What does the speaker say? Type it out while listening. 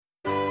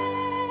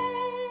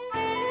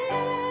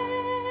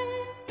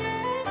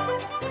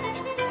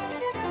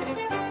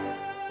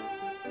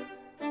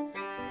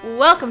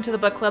Welcome to the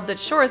book club that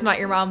sure is not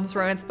your mom's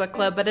romance book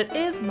club, but it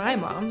is my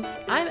mom's.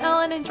 I'm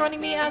Ellen, and joining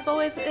me as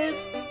always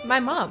is my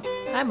mom.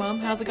 Hi, Mom.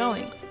 How's it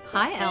going?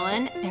 Hi,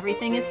 Ellen.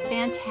 Everything is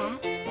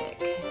fantastic.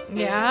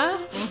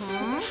 Yeah?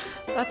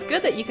 That's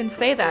good that you can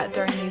say that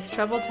during these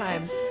troubled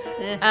times.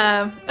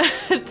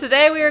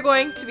 Today we are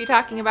going to be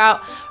talking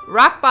about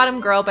Rock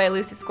Bottom Girl by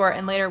Lucy Score,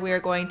 and later we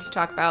are going to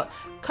talk about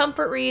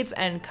comfort reads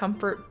and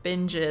comfort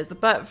binges.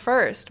 But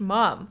first,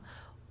 Mom,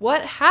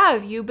 what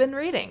have you been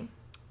reading?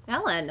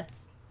 Ellen,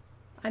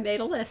 I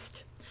made a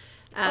list.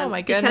 Oh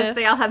my goodness. Because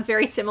they all have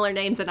very similar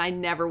names and I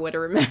never would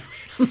have remembered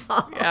them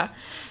all. Yeah.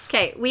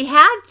 Okay, we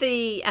had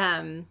the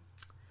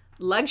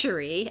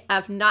luxury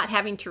of not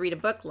having to read a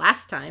book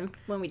last time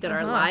when we did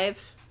our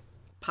live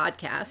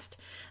podcast.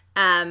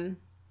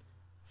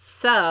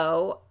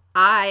 So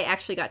I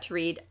actually got to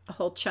read a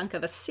whole chunk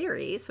of a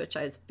series, which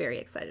I was very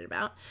excited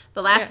about.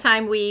 The last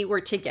time we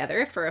were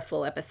together for a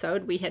full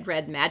episode, we had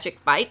read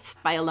Magic Bites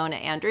by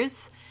Ilona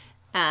Andrews.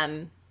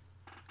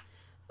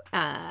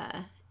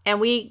 And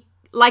we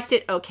liked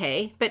it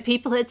okay, but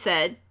people had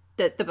said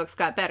that the books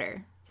got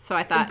better. So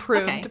I thought,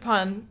 improved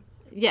upon.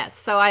 Yes.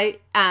 So I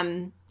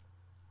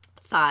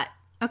thought,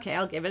 okay,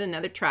 I'll give it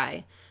another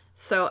try.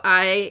 So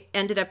I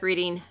ended up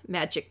reading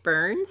Magic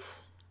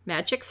Burns,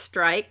 Magic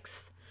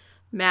Strikes,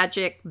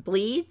 Magic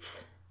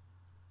Bleeds,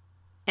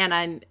 and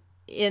I'm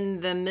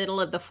in the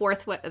middle of the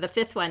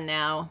fifth one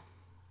now,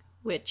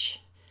 which,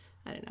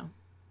 I don't know,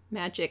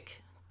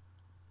 Magic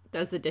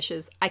Does the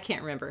Dishes. I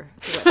can't remember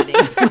what the name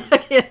of the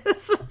book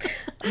is.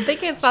 I'm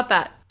thinking it's not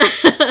that.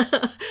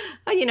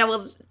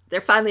 Well, they're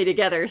finally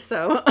together,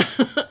 so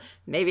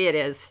maybe it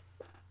is,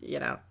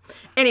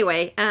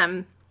 Anyway,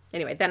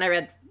 then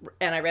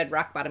I read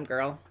Rock Bottom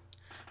Girl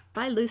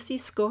by Lucy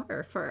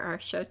Score for our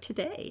show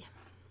today.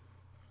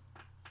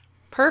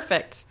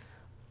 Perfect.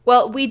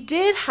 Well, we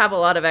did have a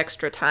lot of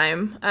extra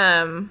time,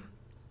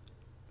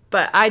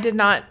 but I did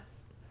not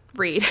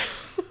read.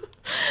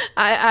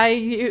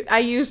 I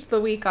used the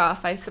week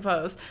off, I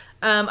suppose.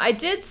 I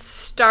did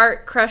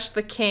start Crush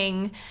the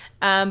King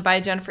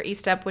by Jennifer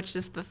Estep, which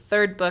is the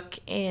third book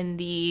in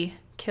the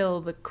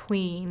Kill the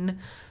Queen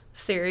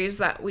series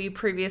that we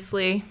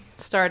previously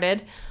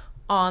started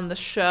on the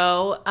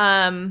show.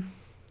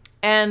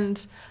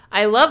 And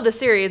I love the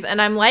series,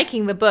 and I'm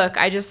liking the book.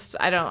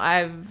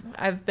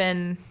 I've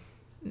been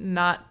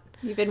not...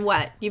 You've been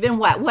what?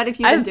 What have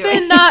you been doing? I've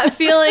been not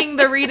feeling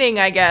the reading,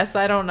 I guess.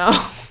 I don't know.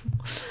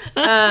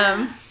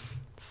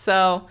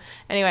 So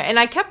anyway, and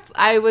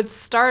I would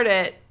start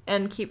it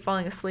and keep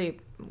falling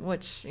asleep,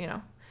 which,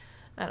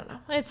 I don't know.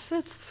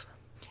 It's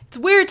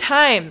weird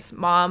times,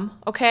 Mom,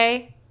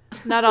 okay?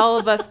 Not all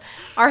of us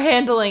are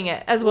handling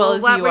it as well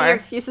as you are. What were your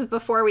excuses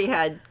before we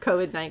had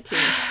COVID-19?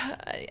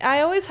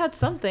 I always had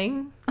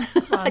something.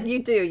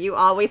 You do. You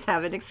always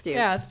have an excuse.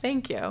 Yeah,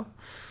 thank you.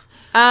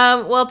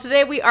 Well,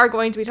 today we are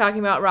going to be talking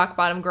about Rock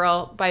Bottom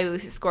Girl by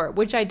Lucy Score,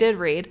 which I did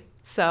read,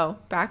 so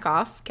back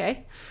off,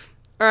 okay?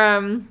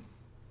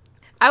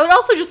 I would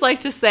also just like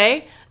to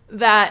say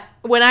that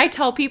when I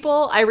tell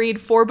people I read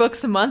 4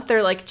 books a month,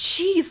 they're like,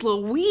 "Geez,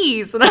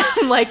 Louise," and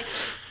I'm like,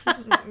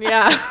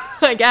 "Yeah,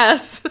 I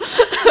guess."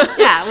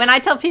 Yeah, when I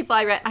tell people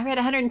I read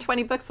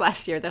 120 books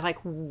last year, they're like,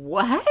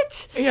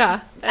 "What?" Yeah,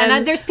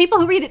 and there's people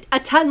who read a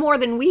ton more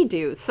than we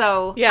do.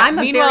 So yeah, I'm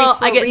a meanwhile, very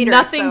slow I get reader,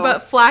 nothing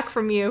but flack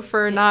from you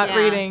for not Yeah.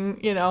 reading,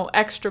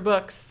 extra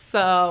books.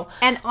 So,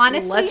 and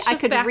honestly, I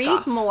could back read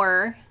off.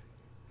 more.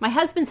 My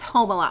husband's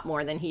home a lot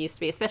more than he used to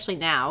be, especially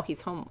now.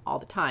 He's home all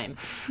the time.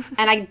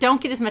 And I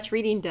don't get as much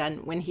reading done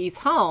when he's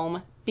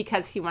home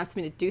because he wants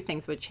me to do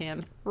things with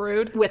him.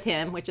 Rude. With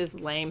him, which is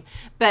lame.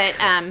 But,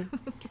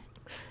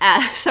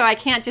 so I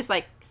can't just,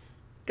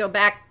 go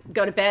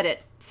to bed at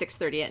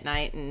 6:30 at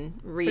night and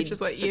read. Which is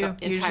what you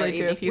usually do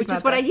evening, if he's which not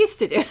is what there. I used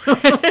to do.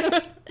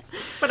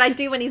 What I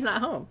do when he's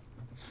not home.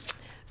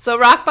 So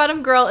Rock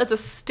Bottom Girl is a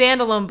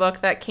standalone book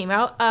that came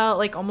out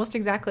almost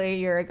exactly a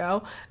year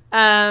ago.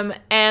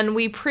 And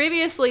we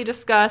previously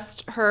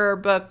discussed her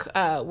book,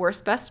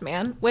 Worst Best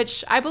Man,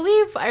 which I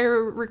believe I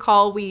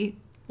recall we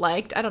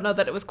liked. I don't know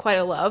that it was quite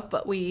a love,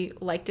 but we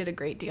liked it a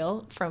great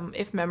deal from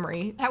if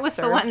memory That was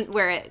serves. the one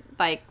where it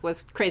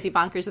was crazy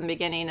bonkers in the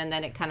beginning and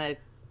then it kind of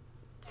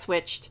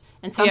switched.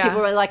 And some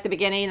people really liked the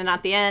beginning and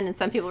not the end, and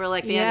some people really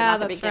liked the end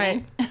and not the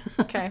beginning. Right.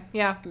 Okay,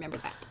 yeah. I remember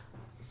that.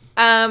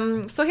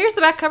 So here's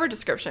the back cover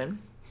description.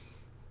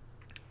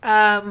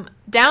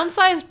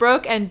 Downsized,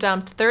 broke, and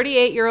dumped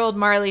 38-year-old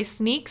Marley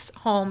sneaks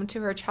home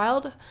to her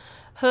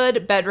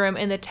childhood bedroom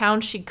in the town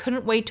she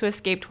couldn't wait to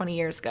escape 20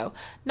 years ago.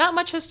 Not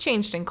much has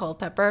changed in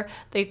Culpeper.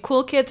 The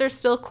cool kids are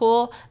still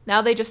cool.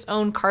 Now they just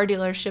own car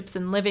dealerships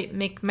and live at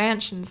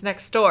McMansions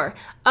next door.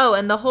 Oh,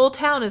 and the whole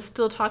town is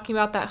still talking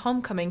about that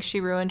homecoming she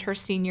ruined her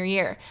senior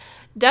year.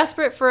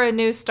 Desperate for a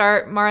new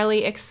start,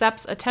 Marley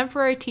accepts a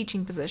temporary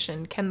teaching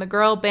position. Can the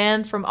girl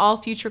banned from all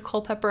future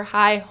Culpeper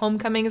High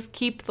homecomings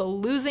keep the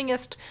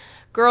losingest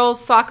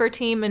girls' soccer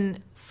team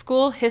and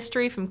school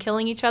history from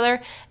killing each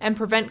other, and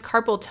prevent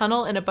carpal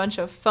tunnel in a bunch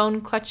of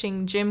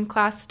phone-clutching gym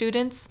class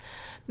students.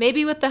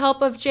 Maybe with the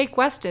help of Jake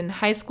Weston,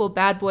 high school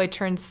bad boy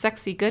turned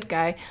sexy good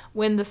guy,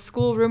 when the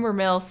school rumor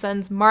mill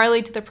sends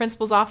Marley to the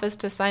principal's office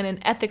to sign an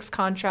ethics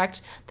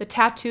contract, the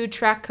tattooed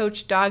track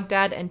coach, dog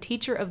dad, and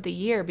teacher of the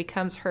year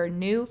becomes her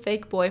new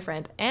fake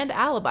boyfriend and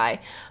alibi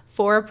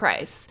for a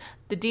price.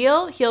 The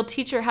deal? He'll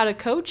teach her how to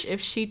coach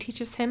if she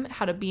teaches him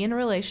how to be in a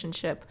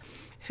relationship.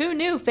 Who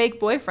knew a fake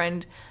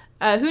boyfriend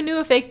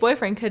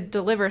could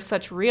deliver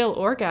such real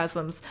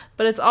orgasms?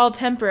 But it's all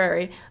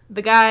temporary.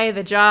 The guy,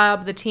 the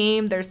job, the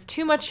team, there's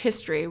too much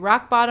history.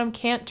 Rock bottom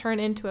can't turn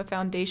into a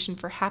foundation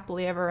for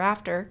happily ever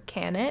after,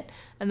 can it?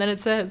 And then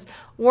it says,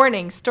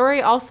 warning,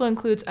 story also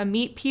includes a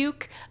meat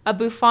puke, a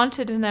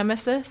bouffanted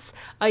nemesis,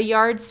 a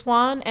yard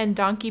swan and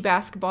donkey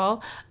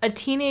basketball, a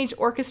teenage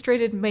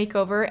orchestrated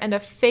makeover, and a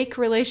fake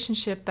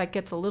relationship that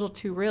gets a little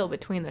too real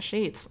between the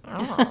sheets.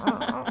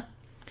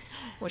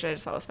 Which I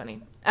just thought was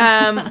funny.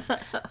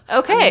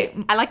 Okay.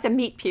 I like the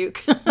meat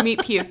puke.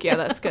 Meat puke. Yeah,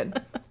 that's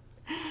good.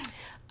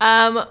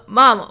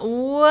 Mom,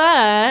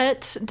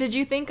 what did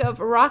you think of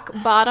Rock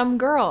Bottom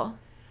Girl?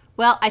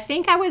 Well, I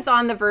think I was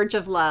on the verge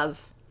of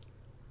love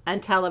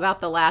until about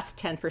the last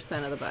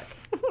 10% of the book.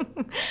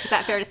 Is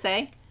that fair to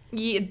say?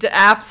 Yeah,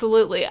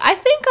 absolutely. I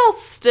think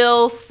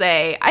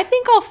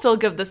I'll still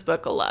give this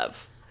book a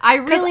love. I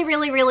really,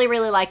 really, really,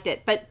 really liked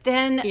it. But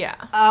then,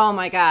 oh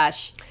my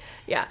gosh.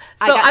 Yeah.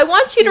 So I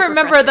want you to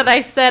remember that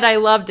I said I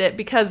loved it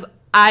because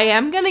I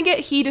am going to get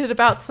heated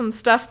about some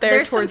stuff there.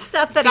 There's towards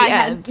some stuff that the I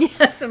end.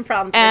 had some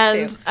problems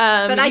with too.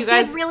 But I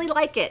did really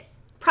like it.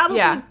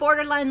 Probably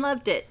borderline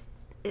loved it.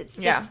 It's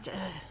just...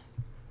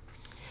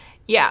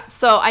 Yeah.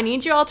 So I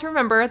need you all to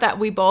remember that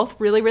we both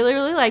really, really,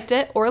 really liked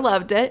it or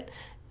loved it.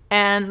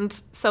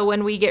 And so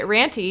when we get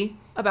ranty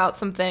about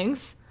some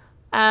things,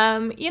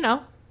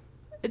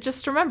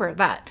 just remember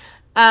that.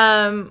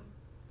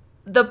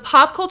 The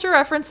pop culture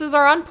references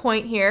are on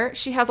point here.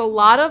 She has a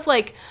lot of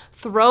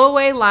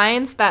throwaway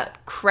lines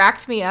that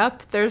cracked me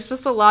up. There's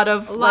just a lot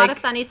of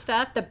funny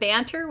stuff. The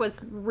banter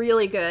was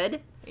really good.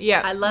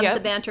 Yeah, I loved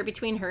the banter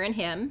between her and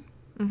him.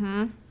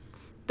 Mm-hmm.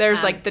 There's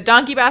the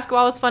donkey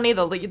basketball was funny.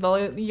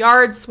 The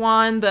yard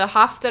swan, the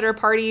Hofstadter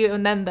party,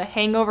 and then the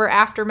Hangover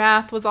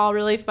aftermath was all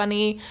really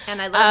funny.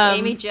 And I loved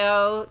Amy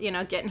Jo,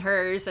 getting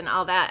hers and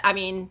all that. I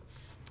mean.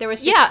 There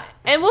was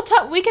and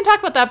we can talk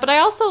about that, but I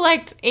also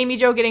liked Amy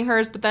Jo getting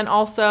hers, but then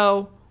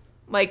also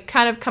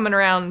kind of coming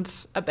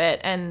around a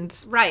bit and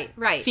right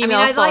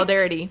female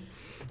solidarity.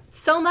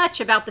 So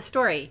much about the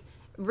story,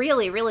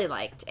 really, really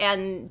liked,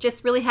 and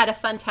just really had a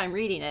fun time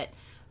reading it.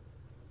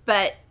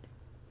 But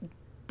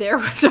there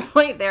was a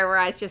point there where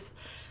I was just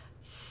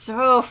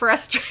so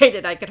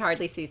frustrated I could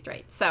hardly see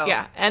straight. So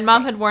yeah, and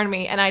Mom had warned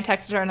me, and I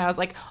texted her, and I was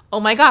like,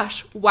 "Oh my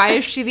gosh, why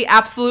is she the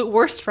absolute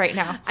worst right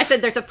now?" I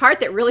said, "There's a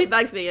part that really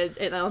bugs me,"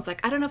 and I was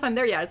like, "I don't know if I'm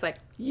there yet." I was like,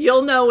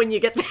 "You'll know when you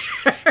get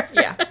there."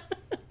 Yeah.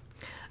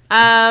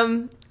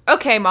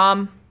 Okay,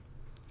 Mom.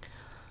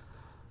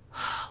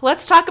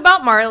 Let's talk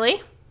about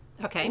Marley.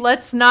 Okay.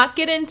 Let's not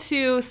get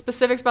into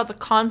specifics about the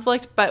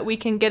conflict, but we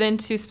can get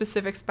into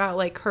specifics about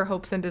her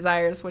hopes and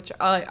desires, which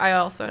I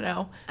also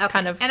know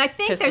kind of. And I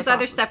think there's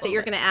other stuff that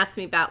you're going to ask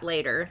me about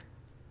later.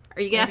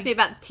 Are you going to ask me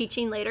about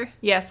teaching later?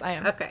 Yes, I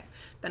am. Okay.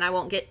 Then I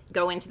won't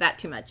go into that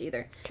too much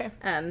either. Okay.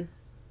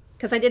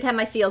 Because I did have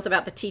my feels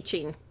about the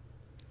teaching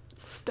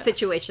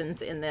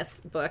situations in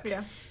this book.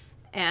 Yeah.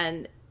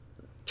 And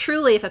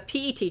truly, if a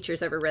PE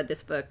teacher's ever read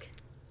this book,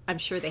 I'm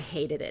sure they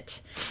hated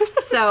it.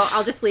 So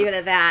I'll just leave it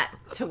at that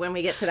to when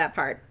we get to that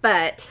part.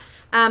 But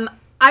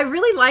I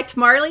really liked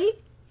Marley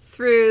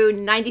through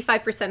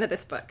 95% of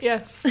this book.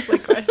 Yes,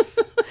 likewise.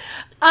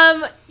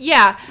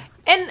 Yeah.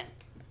 And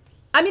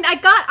I mean,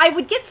 I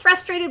would get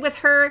frustrated with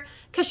her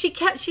because she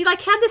had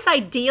this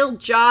ideal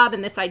job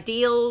and this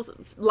ideal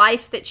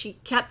life that she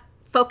kept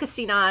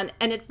focusing on.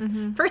 And it,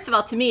 first of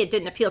all, to me, it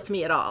didn't appeal to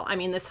me at all. I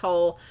mean, this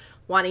whole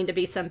wanting to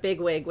be some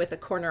bigwig with a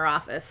corner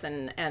office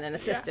and an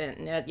assistant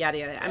and yada, yada.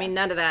 Yeah. I mean,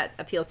 none of that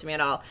appeals to me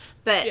at all.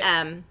 But,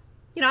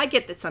 I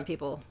get that some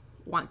people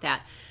want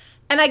that.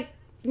 And I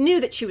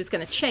knew that she was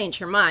going to change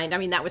her mind. I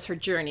mean, that was her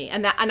journey.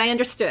 And I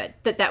understood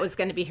that was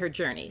going to be her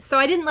journey. So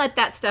I didn't let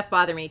that stuff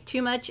bother me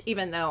too much,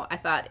 even though I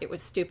thought it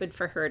was stupid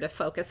for her to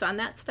focus on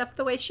that stuff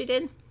the way she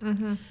did.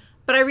 Mm-hmm.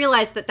 But I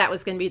realized that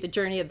was going to be the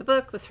journey of the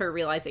book, was her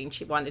realizing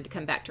she wanted to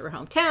come back to her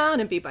hometown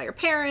and be by her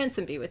parents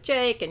and be with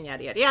Jake and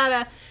yada, yada,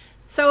 yada.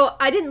 So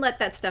I didn't let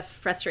that stuff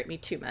frustrate me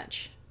too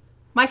much.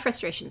 My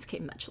frustrations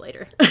came much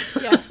later.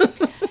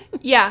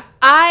 Yeah.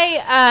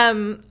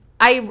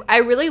 I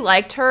really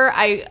liked her.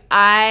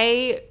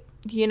 I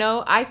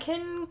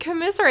can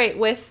commiserate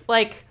with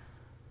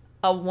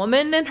a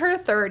woman in her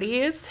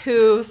 30s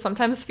who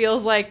sometimes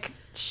feels like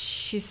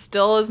she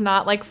still is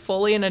not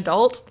fully an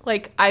adult.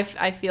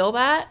 I feel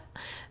that.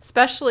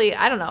 Especially,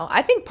 I don't know.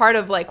 I think part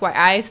of why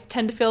I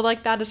tend to feel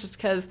like that is just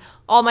because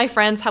all my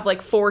friends have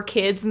 4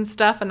 kids and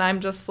stuff, and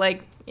I'm just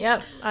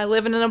yep, I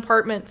live in an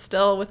apartment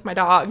still with my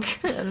dog,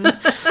 and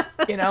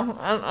I don't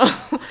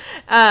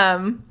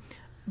know.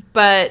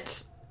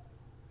 But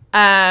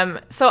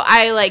So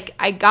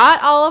I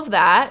got all of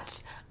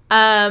that.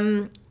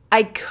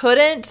 I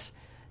couldn't.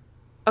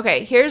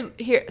 Okay,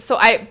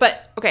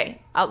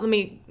 let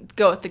me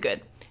go with the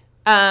good.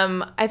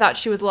 I thought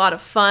she was a lot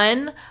of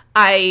fun.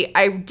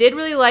 I did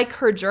really like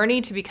her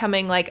journey to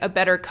becoming like a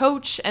better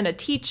coach and a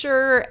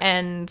teacher,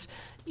 and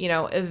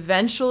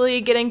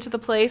eventually getting to the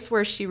place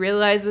where she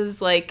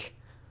realizes like,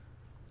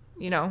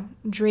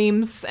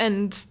 dreams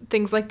and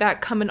things like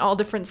that come in all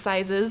different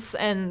sizes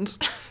and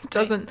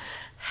doesn't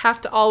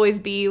have to always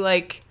be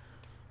like,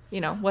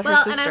 what her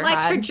sister had. And I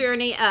liked her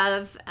journey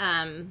of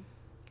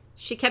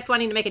she kept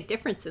wanting to make a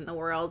difference in the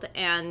world,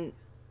 and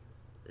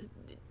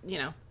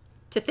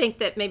to think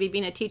that maybe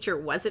being a teacher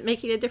wasn't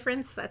making a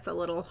difference, that's a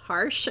little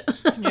harsh.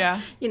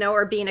 Yeah.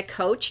 Or being a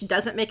coach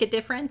doesn't make a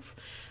difference.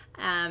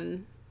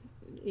 She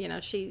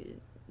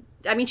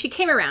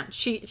came around.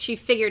 She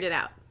figured it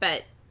out.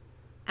 But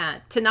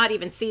to not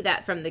even see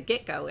that from the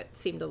get-go, it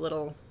seemed a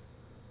little,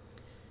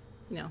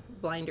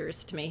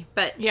 blinders to me.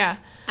 But yeah.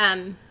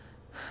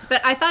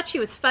 But I thought she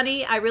was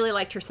funny. I really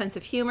liked her sense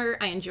of humor.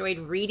 I enjoyed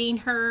reading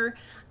her.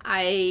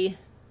 I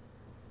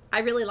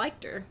really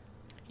liked her.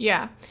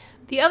 Yeah.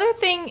 The other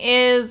thing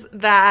is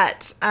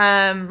that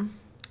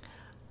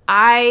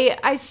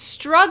I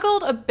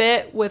struggled a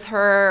bit with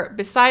her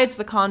besides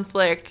the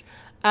conflict.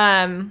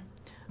 I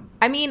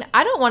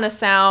don't want to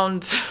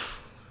sound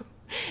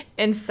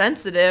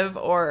insensitive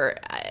or,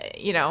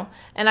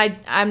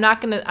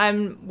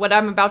 and what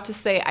I'm about to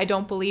say, I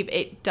don't believe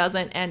it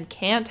doesn't and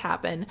can't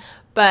happen,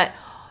 but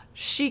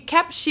she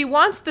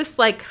wants this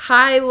like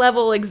high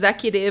level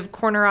executive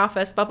corner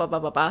office, blah, blah, blah,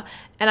 blah, blah.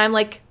 And I'm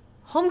like,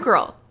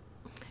 homegirl,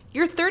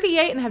 you're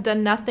 38 and have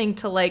done nothing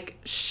to like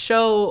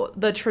show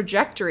the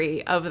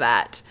trajectory of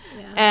that.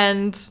 Yeah.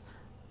 And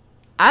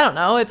I don't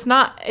know. It's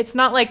not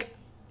like,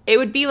 it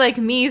would be like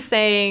me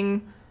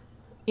saying,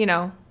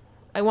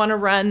 I want to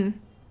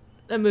run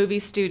a movie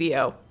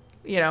studio,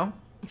 Now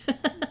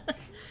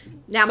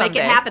someday. Make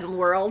it happen,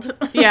 world.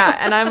 Yeah.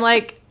 And I'm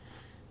like,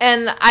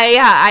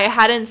 I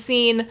hadn't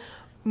seen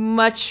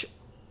much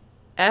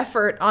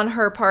effort on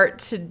her part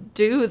to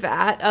do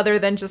that other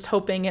than just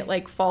hoping it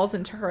like falls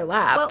into her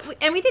lap. Well,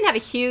 and we didn't have a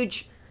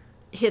huge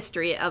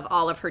history of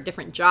all of her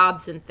different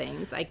jobs and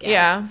things, I guess.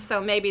 Yeah.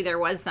 So maybe there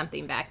was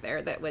something back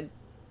there that would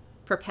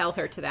propel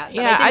her to that. But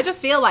yeah, I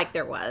just feel like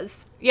there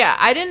was. Yeah,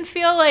 I didn't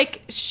feel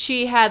like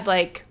she had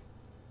like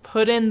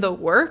put in the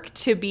work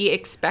to be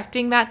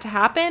expecting that to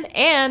happen,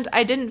 and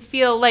I didn't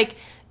feel like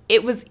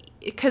it was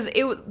because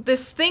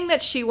this thing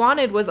that she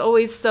wanted was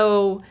always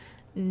so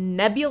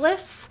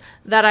nebulous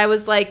that I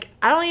was like,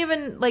 I don't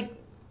even like,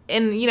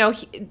 and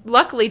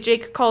luckily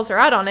Jake calls her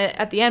out on it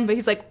at the end, but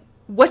he's like,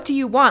 what do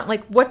you want?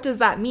 Like, what does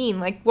that mean?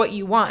 Like, what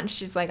you want? And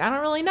she's like, I don't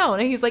really know.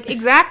 And he's like,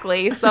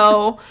 exactly.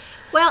 So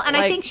well, and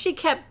like, I think she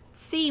kept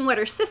seeing what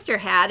her sister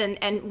had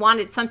and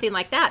wanted something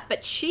like that,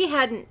 but she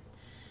hadn't,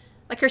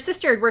 like, her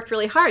sister had worked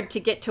really hard to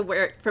get to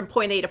where, from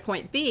point A to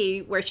point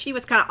B, where she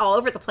was kind of all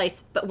over the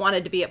place but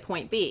wanted to be at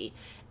point B.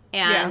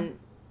 And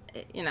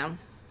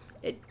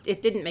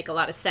it didn't make a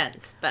lot of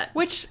sense, but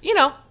which,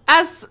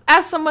 as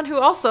someone who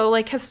also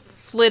like has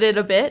flitted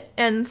a bit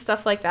and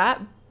stuff like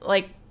that,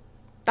 like,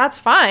 that's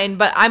fine,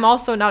 but I'm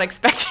also not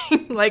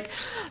expecting like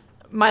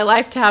my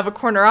life to have a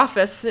corner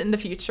office in the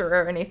future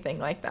or anything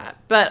like that.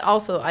 But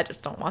also I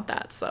just don't want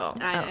that, so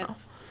I don't know.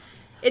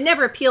 It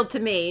never appealed to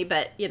me,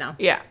 but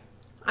yeah,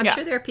 I'm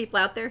sure there are people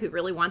out there who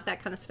really want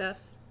that kind of stuff.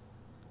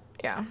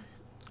 Yeah.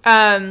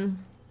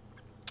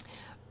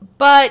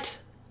 But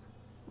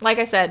like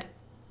I said,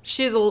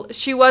 she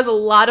was a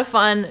lot of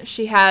fun.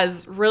 She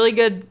has really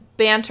good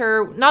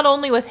banter, not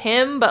only with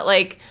him, but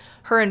like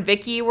her and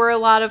Vicky were a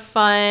lot of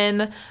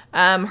fun.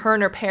 Her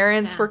and her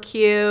parents were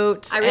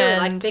cute. I really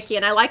liked Vicky,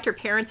 and I liked her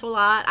parents a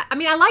lot. I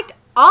mean, I liked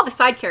all the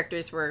side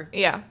characters were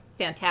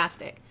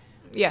fantastic.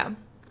 Yeah.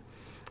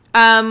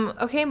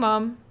 Okay,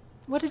 Mom,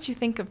 what did you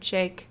think of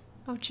Jake?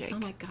 Oh, Jake. Oh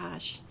my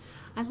gosh.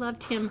 I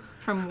loved him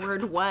from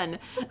word one.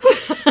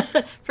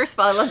 First of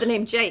all, I love the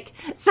name Jake.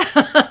 So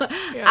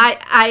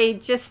I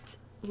just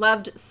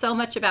loved so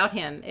much about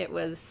him. It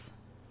was...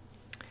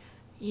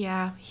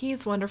 Yeah,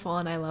 he's wonderful,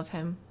 and I love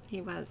him.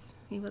 He was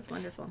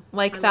wonderful.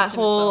 Like that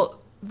whole,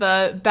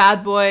 the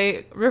bad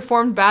boy,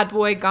 reformed bad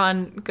boy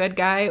gone good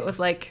guy, it was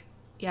like,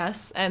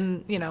 yes.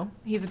 And,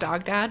 he's a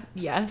dog dad.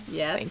 Yes.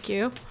 Thank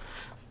you.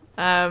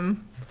 That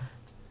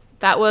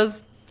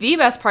was the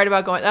best part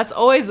about that's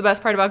always the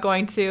best part about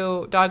going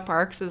to dog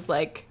parks is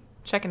like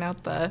checking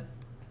out the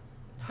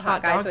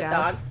hot guys with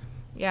dogs.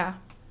 Yeah.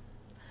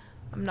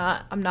 I'm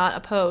not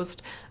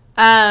opposed.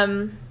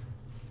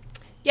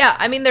 Yeah,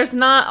 I mean, there's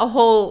not a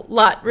whole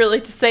lot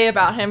really to say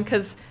about him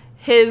because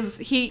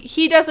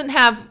he doesn't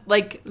have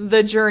like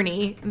the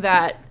journey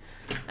that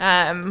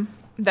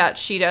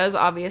she does,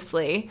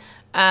 obviously.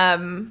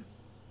 But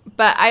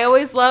I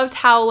always loved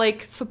how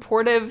like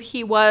supportive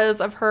he was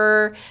of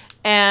her,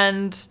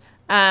 and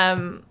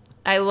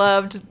I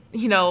loved,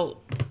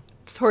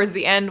 towards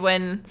the end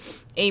when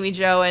Amy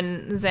Jo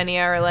and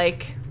Xenia are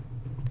like,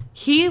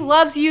 he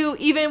loves you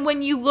even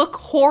when you look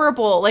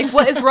horrible. Like,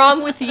 what is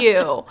wrong with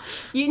you?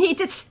 You need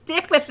to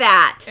stick with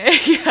that.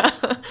 Yeah.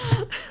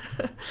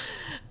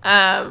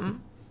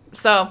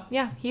 So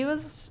yeah, he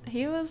was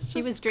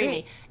dreamy.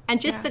 great. And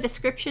just the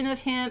description of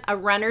him, a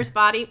runner's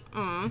body,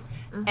 and,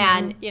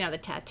 the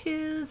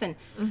tattoos, and,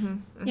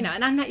 and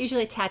I'm not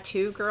usually a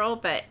tattoo girl,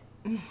 but...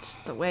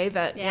 Just the way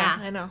that,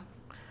 I know.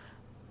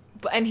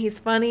 And he's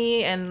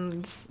funny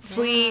and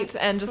sweet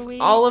and just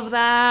all of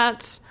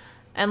that.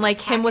 And, like,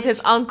 him with his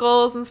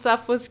uncles and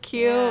stuff was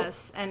cute.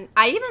 Yes. And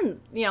I even,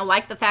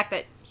 liked the fact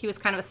that he was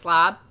kind of a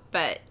slob,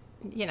 but,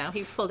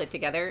 he pulled it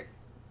together.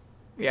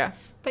 Yeah.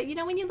 But,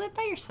 when you live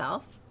by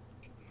yourself...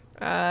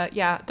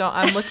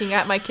 I'm looking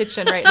at my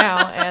kitchen right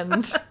now,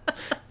 and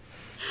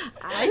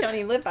I don't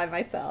even live by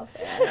myself.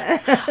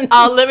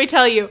 Let me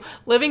tell you,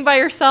 living by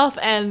yourself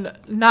and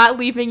not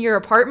leaving your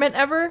apartment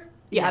ever,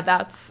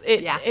 that's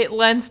it. Yeah. It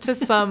lends to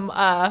some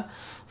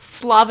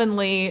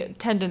slovenly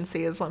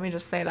tendencies. Let me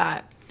just say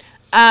that.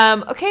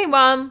 Okay,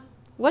 Mom,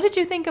 what did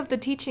you think of the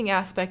teaching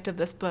aspect of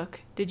this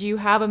book? Did you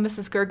have a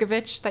Mrs.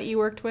 Gergovich that you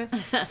worked with?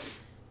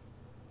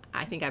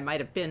 I think I might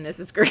have been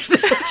Mrs.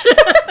 Gergovich.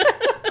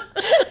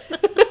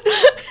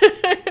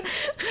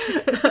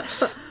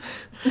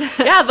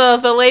 Yeah,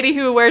 the lady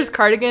who wears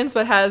cardigans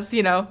but has,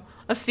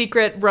 a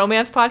secret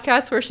romance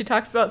podcast where she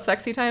talks about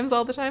sexy times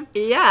all the time.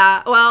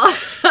 Yeah, well,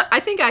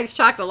 I think I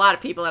shocked a lot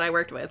of people that I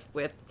worked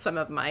with some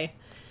of my...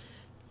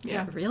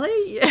 Yeah.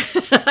 Really?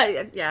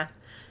 Yeah.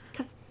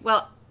 Because,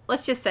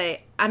 let's just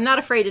say, I'm not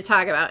afraid to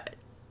talk about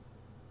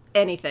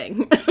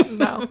anything.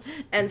 No.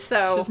 And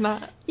so, she's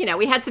not.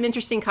 We had some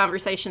interesting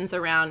conversations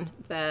around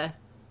the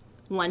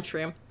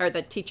lunchroom, or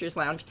the teacher's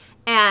lounge,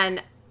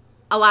 and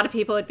a lot of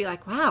people would be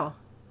like, wow,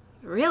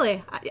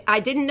 really? I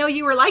didn't know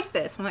you were like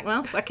this. I'm like,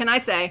 well, what can I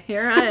say?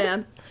 Here I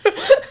am.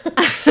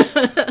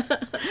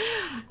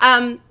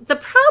 The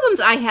problems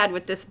I had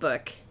with this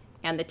book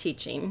and the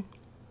teaching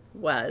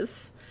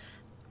was,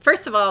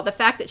 first of all, the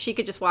fact that she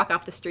could just walk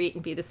off the street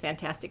and be this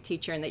fantastic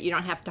teacher, and that you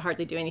don't have to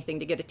hardly do anything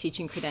to get a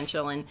teaching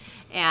credential,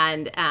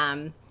 and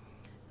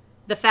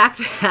the fact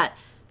that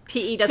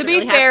PE doesn't really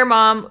have... To be fair,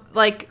 Mom,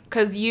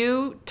 because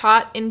you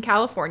taught in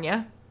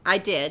California. I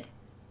did.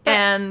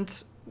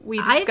 And we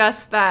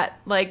discussed that,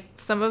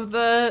 some of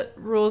the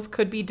rules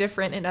could be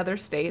different in other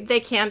states. They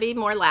can be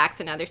more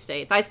lax in other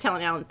states. I was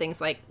telling Ellen things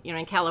like,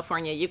 in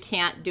California, you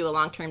can't do a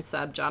long-term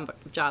sub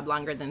job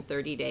longer than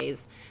 30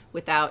 days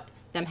without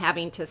them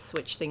having to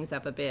switch things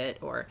up a bit,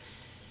 or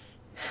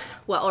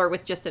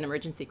with just an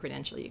emergency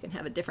credential. You can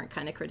have a different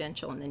kind of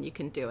credential, and then you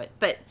can do it.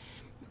 But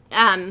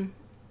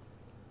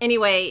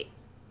anyway...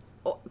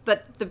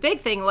 But the big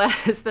thing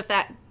was the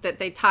fact that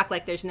they talk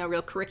like there's no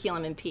real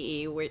curriculum in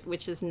PE,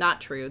 which is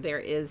not true. There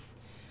is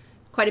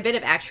quite a bit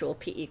of actual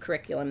PE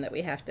curriculum that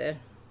we have to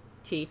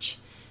teach.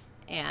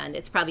 And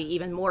it's probably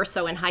even more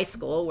so in high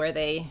school, where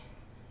they,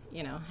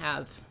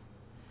 have...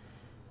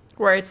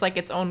 Where it's like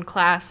its own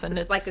class, and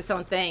it's like its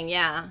own thing,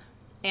 yeah.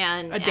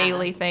 And a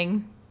daily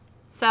thing.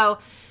 So,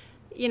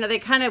 they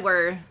kind of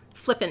were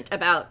flippant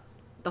about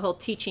the whole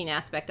teaching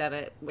aspect of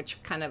it, which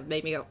kind of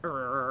made me go,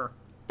 Urgh.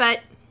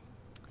 But...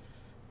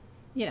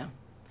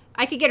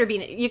 I could get her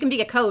you can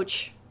be a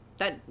coach.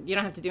 That you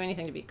don't have to do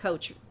anything to be a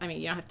coach. I mean,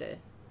 you don't have to,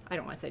 I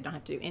don't want to say don't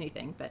have to do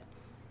anything, but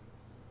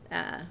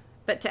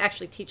to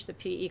actually teach the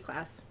PE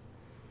class.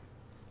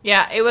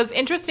 Yeah, it was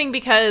interesting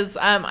because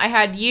I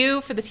had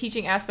you for the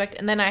teaching aspect,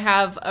 and then I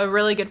have a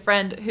really good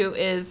friend who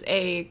is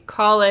a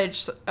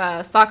college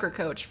soccer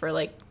coach for,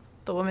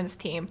 the women's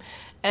team.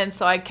 And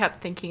so I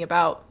kept thinking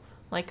about,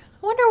 I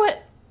wonder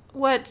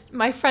what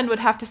my friend would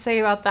have to say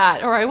about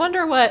that, or I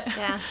wonder what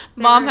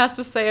Mom has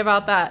to say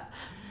about that.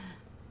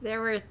 There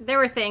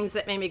were things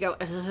that made me go,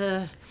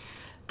 ugh.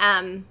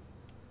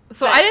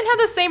 So I didn't have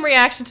the same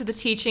reaction to the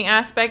teaching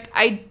aspect.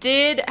 I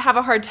did have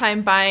a hard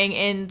time buying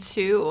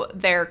into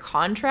their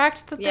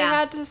contract that they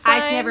had to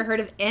sign. I've never heard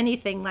of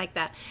anything like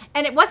that.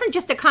 And it wasn't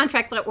just a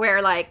contract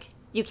where,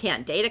 you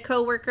can't date a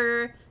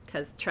coworker.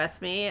 Because,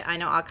 trust me, I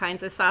know all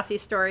kinds of saucy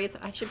stories.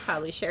 I should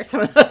probably share some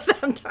of those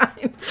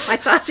sometime. My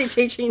saucy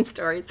teaching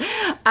stories.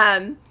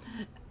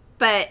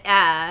 But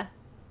a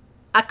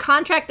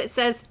contract that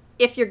says,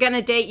 if you're going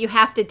to date, you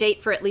have to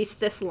date for at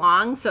least this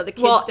long. So the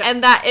kids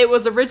and that it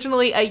was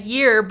originally a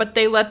year, but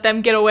they let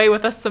them get away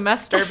with a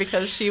semester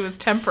because she was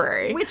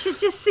temporary. Which it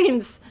just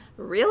seems...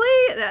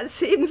 Really? That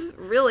seems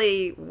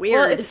really weird.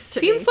 Well, it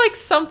seems like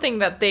something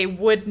that they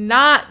would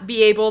not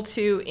be able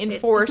to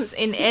enforce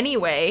in any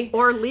way.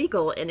 Or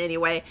legal in any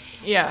way.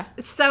 Yeah.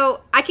 So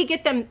I could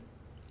get them...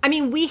 I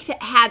mean, we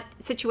had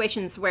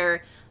situations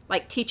where,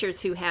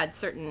 teachers who had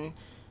certain,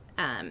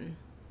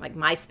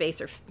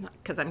 MySpace, or...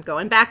 Because I'm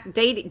going back,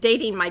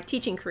 dating my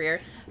teaching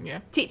career. Yeah.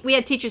 We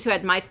had teachers who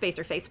had MySpace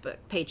or Facebook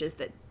pages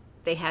that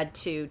they had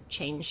to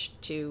change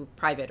to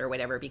private or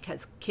whatever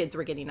because kids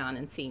were getting on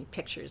and seeing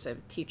pictures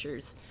of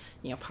teachers,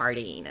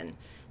 partying and,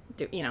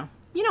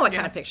 what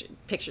kind of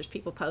pictures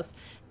people post.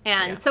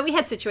 And so we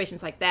had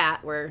situations like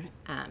that where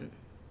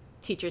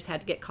teachers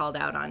had to get called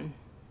out on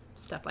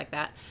stuff like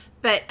that.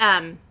 But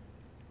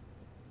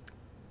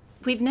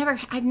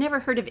I've never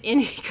heard of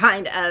any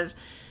kind of.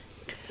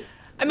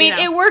 I mean,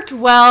 it worked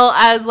well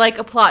as like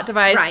a plot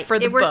device for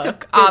the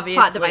book, obviously.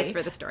 Plot device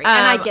for the story,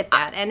 and I get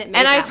that, and it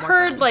made I've more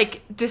heard fun.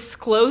 like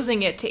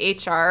disclosing it to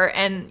HR,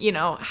 and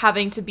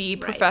having to be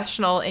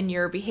professional in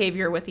your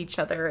behavior with each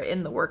other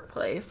in the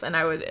workplace, and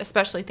I would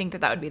especially think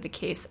that would be the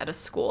case at a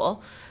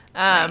school.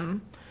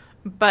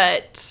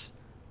 But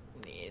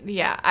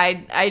yeah,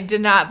 I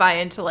did not buy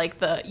into like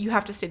you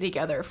have to stay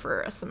together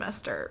for a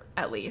semester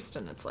at least,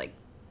 and it's like.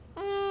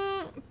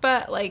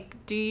 But like,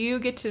 do you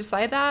get to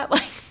decide that?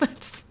 Like,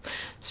 that's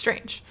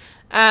strange.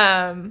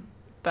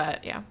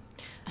 But yeah.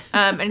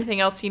 Anything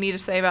else you need to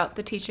say about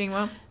the teaching?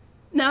 Well,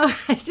 no,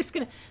 I was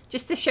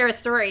just to share a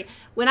story.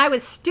 When I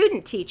was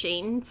student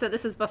teaching, so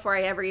this is before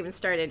I ever even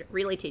started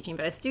really teaching,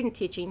 but I was student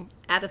teaching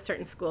at a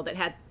certain school that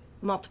had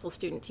multiple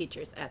student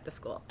teachers at the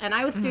school. And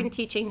I was student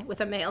teaching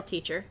with a male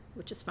teacher,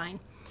 which is fine.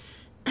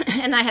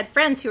 And I had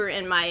friends who were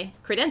in my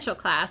credential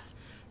class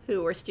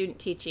who were student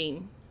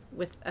teaching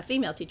with a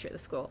female teacher at the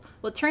school.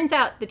 Well, it turns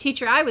out the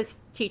teacher I was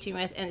teaching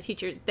with and the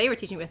teacher they were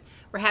teaching with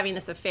were having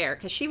this affair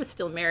because she was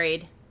still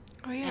married.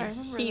 Oh yeah,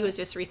 and he was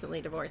just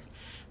recently divorced.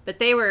 But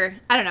they were,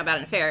 I don't know about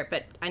an affair,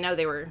 but I know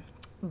they were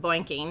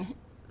boinking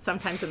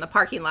sometimes in the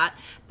parking lot.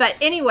 But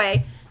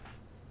anyway,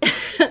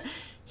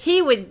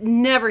 he would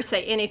never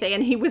say anything,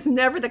 and he was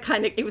never the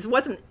kind of,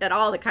 wasn't at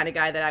all the kind of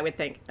guy that I would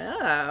think,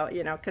 oh,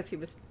 because he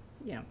was,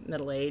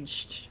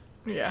 middle-aged.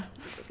 Yeah.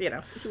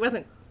 He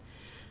wasn't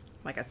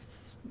like a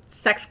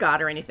sex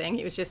god or anything.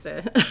 He was just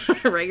a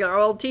regular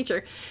old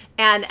teacher.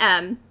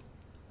 And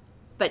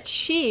but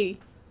she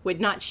would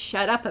not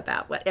shut up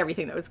about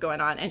everything that was going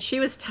on. And she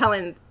was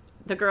telling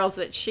the girls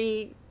that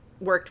she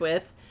worked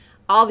with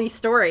all these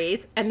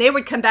stories, and they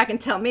would come back and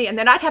tell me, and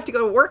then I'd have to go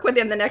to work with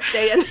him the next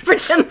day and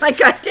pretend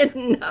like I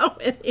didn't know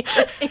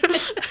anything.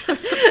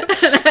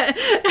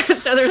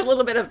 So there's a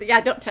little bit of,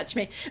 don't touch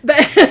me. But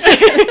I'm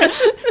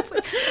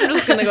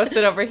just going to go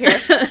sit over here.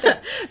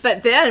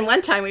 But then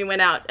one time we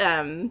went out,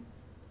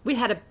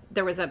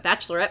 there was a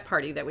bachelorette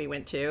party that we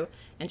went to,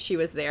 and she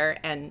was there,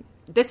 and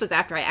this was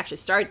after I actually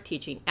started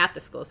teaching at the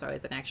school, so I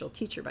was an actual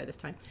teacher by this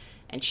time.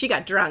 And she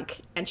got drunk,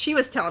 and she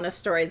was telling us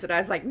stories, and I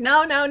was like,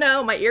 no,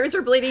 my ears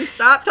are bleeding,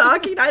 stop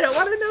talking, I don't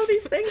want to know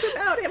these things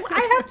about him,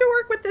 I have to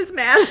work with this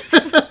man.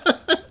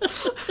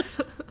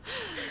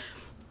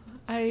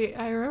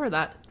 I remember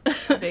that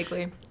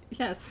vaguely.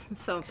 Yes,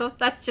 so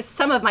that's just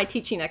some of my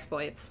teaching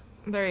exploits.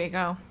 There you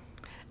go.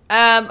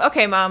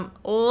 Okay, Mom,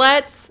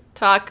 let's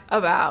talk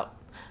about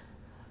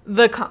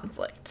the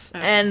conflict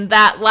and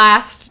that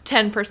last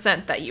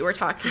 10% that you were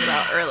talking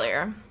about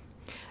earlier.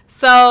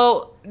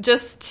 So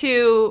just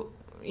to,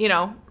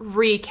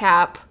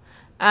 recap,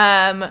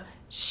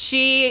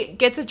 she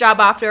gets a job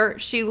offer.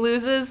 She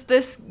loses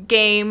this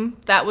game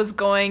that was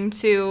going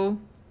to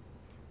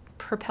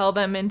propel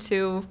them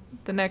into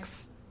the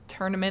next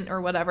tournament or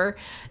whatever.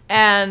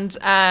 And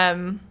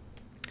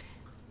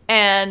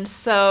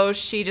so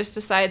she just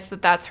decides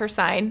that that's her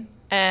sign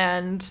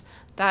and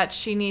that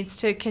she needs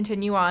to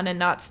continue on and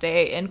not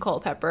stay in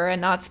Culpeper and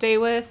not stay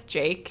with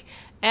Jake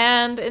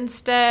and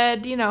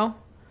instead,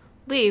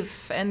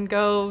 leave and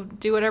go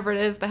do whatever it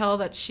is the hell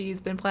that she's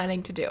been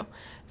planning to do.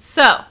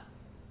 So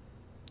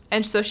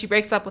she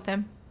breaks up with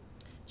him.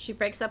 She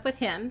breaks up with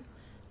him,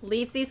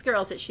 leaves these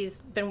girls that she's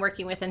been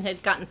working with and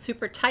had gotten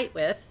super tight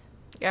with.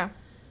 Yeah.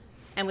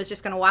 And was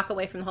just going to walk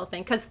away from the whole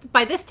thing. Because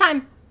by this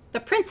time, the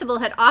principal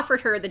had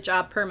offered her the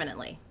job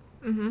permanently.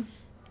 Mm-hmm.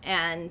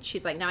 And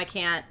she's like, no, I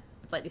can't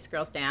let these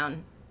girls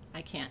down.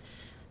 I can't.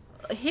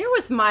 Here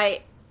was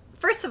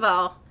first of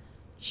all,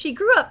 she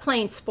grew up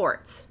playing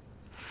sports.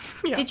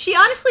 Yeah. Did she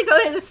honestly go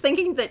into this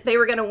thinking that they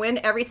were going to win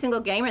every single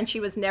game and she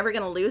was never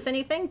going to lose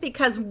anything?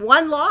 Because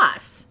one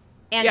loss,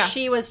 and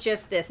she was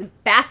just this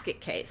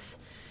basket case.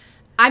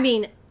 I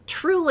mean,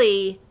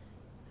 truly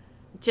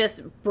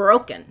just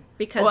broken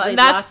because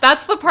that's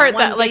the part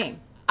that game.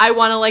 I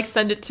want to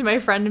send it to my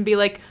friend and be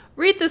like,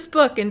 read this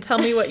book and tell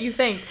me what you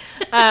think.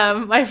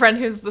 My friend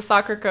who's the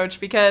soccer coach,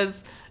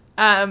 because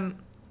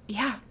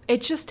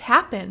it just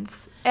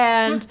happens.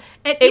 And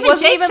it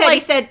wasn't Jake even said, he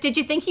said, did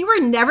you think you were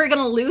never going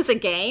to lose a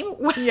game?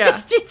 What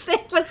did you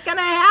think was going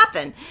to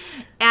happen?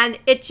 And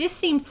it just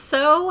seemed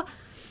so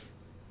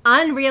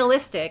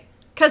unrealistic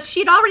because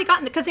she'd already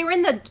because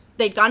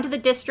they'd gone to the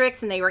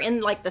districts and they were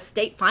in the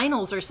state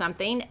finals or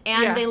something,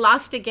 and they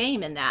lost a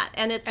game in that.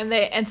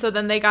 And so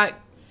then they got,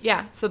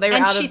 so they were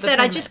out of the tournament. And she said,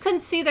 I just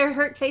couldn't see their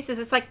hurt faces.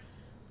 It's like,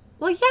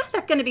 well,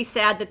 they're going to be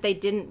sad that they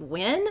didn't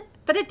win,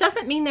 but it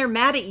doesn't mean they're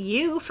mad at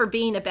you for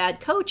being a bad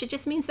coach. It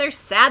just means they're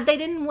sad they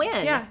didn't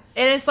win. Yeah,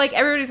 and it's like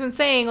everybody's been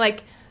saying,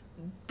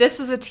 this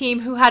is a team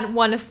who hadn't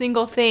won a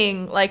single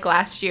thing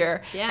last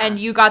year, and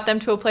you got them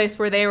to a place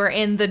where they were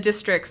in the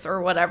districts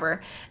or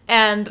whatever.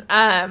 And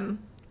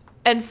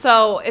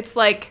so it's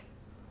like,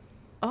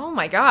 oh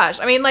my gosh.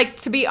 I mean,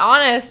 to be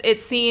honest, it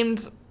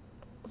seemed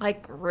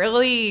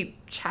really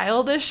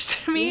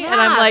childish to me. Yes.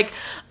 And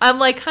I'm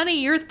like,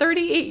 honey, you're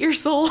 38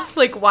 years old.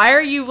 Why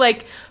are you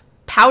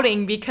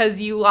pouting because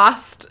you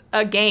lost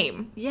a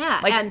game. Yeah.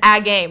 Like and a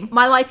game.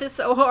 my life is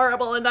so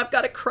horrible and I've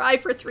got to cry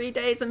for 3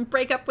 days and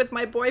break up with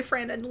my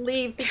boyfriend and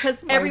leave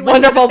because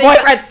Wonderful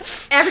boyfriend.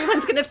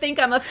 Everyone's going to think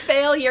I'm a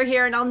failure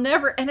here and I'll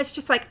never. And it's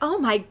just like, oh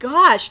my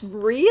gosh,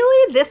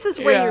 really? This is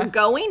where you're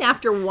going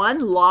after one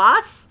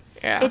loss?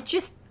 Yeah. It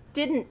just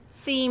didn't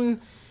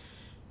seem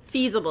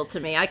feasible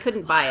to me. I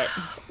couldn't buy it.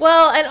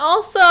 Well, and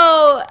also,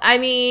 I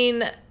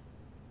mean,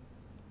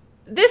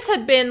 this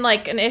had been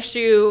like an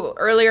issue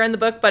earlier in the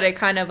book, but it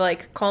kind of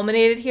like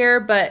culminated here.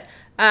 But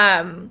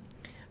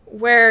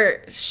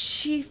where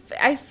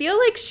I feel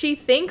like she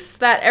thinks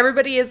that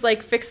everybody is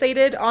like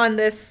fixated on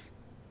this,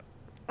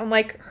 on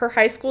like her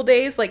high school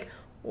days, like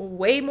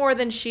way more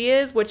than she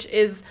is, which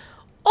is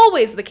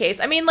always the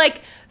case. I mean,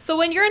 like, so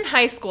when you're in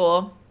high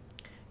school,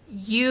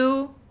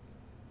 you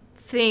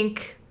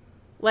think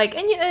like,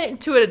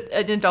 and to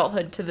an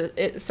adulthood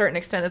to a certain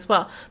extent as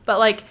well, but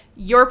like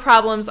your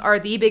problems are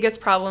the biggest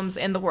problems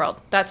in the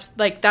world. That's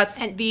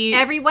and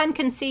everyone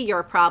can see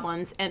your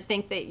problems and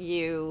think that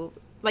you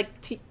like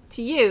to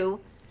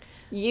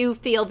you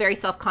feel very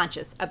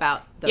self-conscious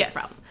about those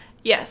problems.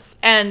 Yes,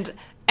 and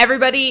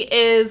everybody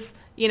is,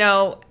 you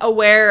know,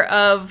 aware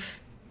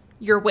of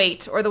your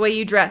weight or the way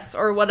you dress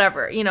or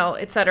whatever, you know,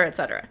 et cetera, et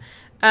cetera.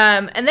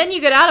 And then you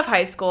get out of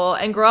high school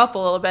and grow up a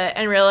little bit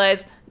and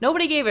realize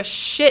nobody gave a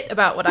shit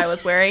about what I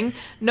was wearing.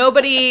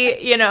 Nobody,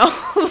 you know,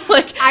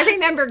 like... I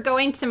remember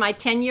going to my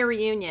 10-year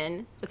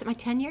reunion. Was it my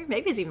 10-year?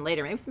 Maybe it was even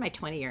later. Maybe it was my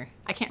 20-year.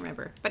 I can't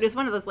remember. But it was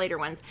one of those later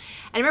ones.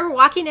 And I remember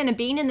walking in and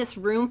being in this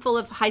room full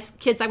of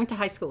kids I went to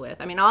high school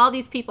with. I mean, all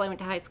these people I went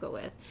to high school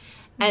with.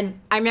 And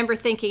I remember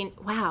thinking,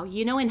 wow,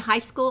 you know, in high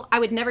school, I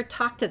would never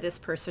talk to this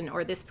person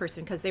or this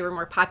person because they were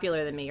more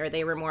popular than me or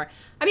they were more...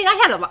 I mean, I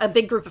had a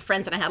big group of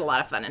friends and I had a lot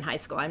of fun in high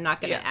school. I'm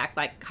not going to act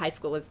like high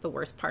school was the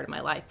worst part of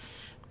my life.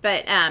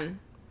 But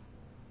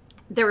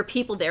there were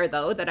people there,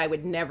 though, that I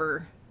would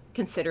never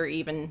consider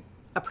even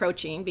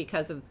approaching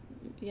because of,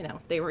 you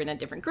know, they were in a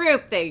different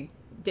group. They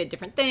did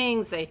different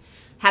things. They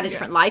had a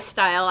different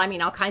lifestyle. I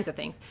mean, all kinds of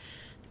things.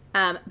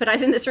 But I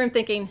was in this room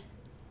thinking...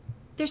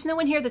 there's no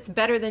one here that's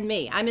better than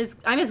me. I'm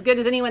as good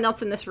as anyone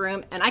else in this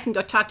room, and I can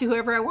go talk to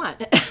whoever I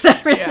want.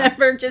 I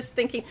remember just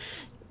thinking,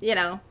 you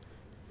know,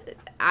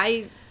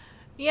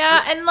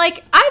 and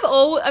like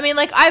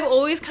I've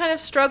always kind of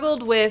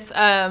struggled with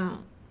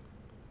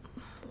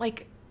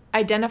like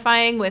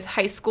identifying with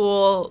high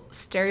school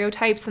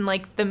stereotypes and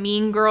like the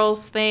mean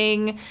girls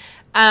thing.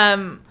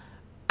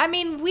 I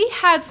mean, we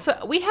had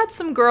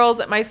some girls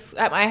at my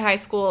high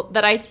school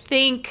that I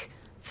think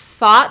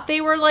thought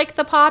they were like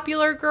the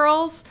popular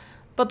girls.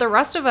 But the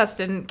rest of us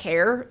didn't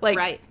care. Like,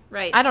 right.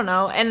 I don't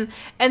know.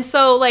 And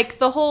so, like,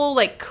 the whole,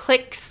 like,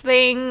 cliques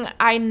thing,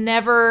 I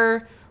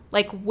never,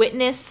 like,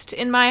 witnessed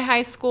in my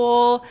high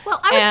school.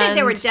 Well, I would say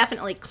there were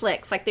definitely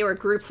cliques. Like, there were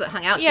groups that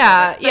hung out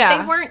together. But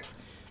they weren't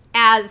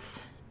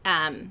as...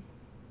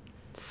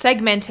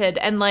 segmented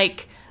and,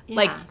 like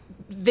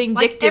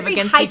vindictive like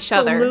against each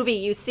other. Every high school movie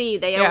you see,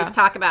 they always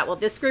talk about, well,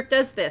 this group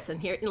does this,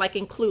 and here, like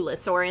in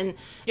Clueless or in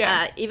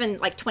even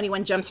like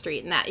 21 Jump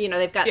Street and that, you know,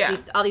 they've got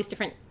all these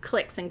different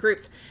cliques and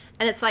groups,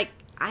 and it's like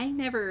I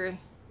never.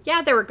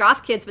 Yeah, there were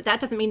goth kids, but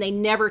that doesn't mean they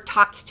never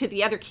talked to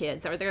the other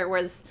kids, or there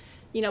was,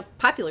 you know,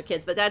 popular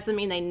kids, but that doesn't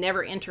mean they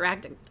never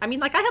interacted. I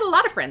mean, like I had a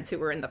lot of friends who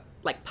were in the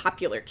like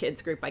popular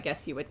kids group, I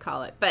guess you would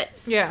call it, but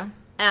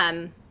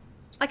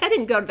like I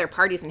didn't go to their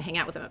parties and hang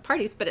out with them at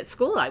parties, but at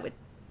school I would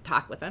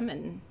talk with them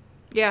and.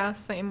 Yeah,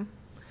 same.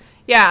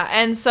 Yeah,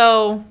 and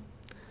so...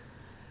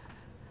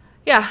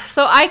 yeah,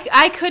 so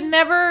I could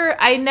never...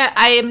 I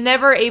am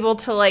never able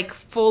to, like,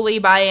 fully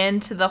buy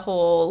into the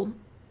whole,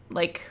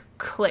 like,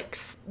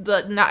 cliques.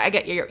 I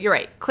get you're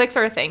right. Cliques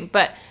are a thing,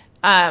 but,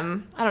 I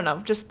don't know,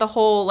 just the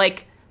whole,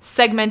 like,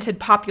 segmented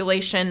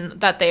population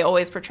that they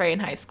always portray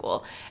in high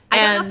school. I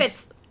don't know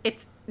if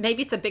it's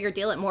maybe it's a bigger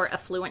deal at more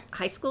affluent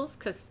high schools,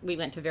 because we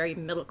went to very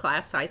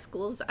middle-class high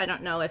schools. I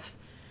don't know if,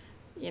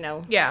 you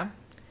know... Yeah.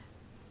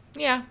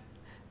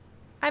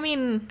 I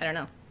mean... I don't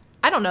know.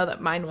 I don't know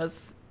that mine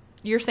was...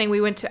 You're saying we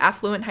went to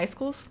affluent high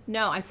schools?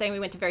 No, I'm saying we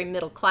went to very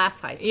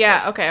middle-class high schools.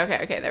 Yeah, okay,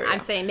 there we go.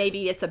 I'm saying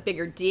maybe it's a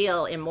bigger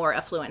deal in more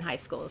affluent high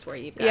schools where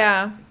you've got...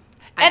 Yeah.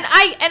 And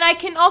I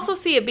can also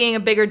see it being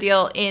a bigger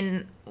deal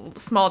in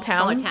small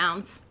towns. Smaller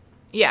towns.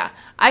 Yeah,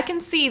 I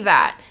can see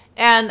that.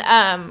 And,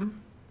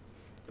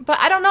 but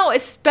I don't know,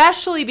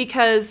 especially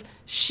because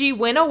she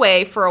went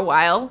away for a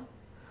while.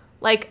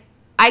 Like...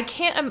 I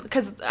can't,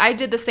 because I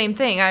did the same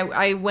thing.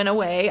 I went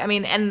away. I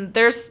mean, and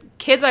there's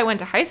kids I went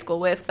to high school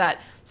with that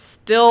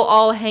still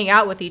all hang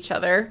out with each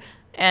other.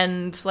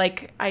 And,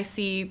 like, I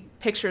see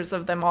pictures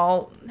of them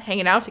all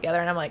hanging out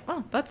together. And I'm like,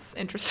 oh, that's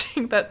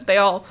interesting that they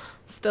all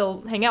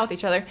still hang out with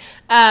each other.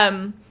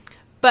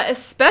 But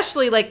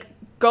especially, like,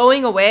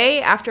 going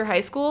away after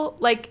high school,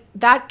 like,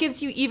 that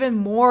gives you even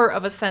more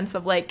of a sense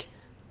of, like,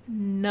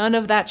 none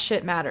of that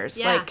shit matters.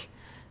 Yeah. Like,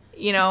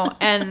 you know,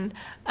 and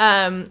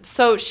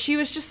so she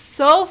was just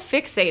so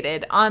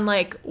fixated on,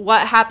 like,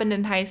 what happened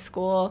in high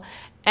school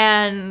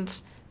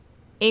and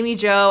Amy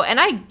Jo. And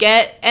I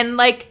get, and,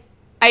 like,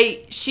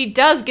 she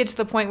does get to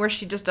the point where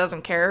she just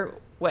doesn't care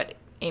what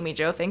Amy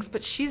Jo thinks,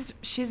 but she's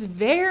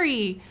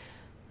very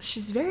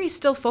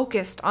still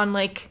focused on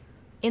like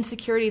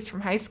insecurities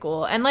from high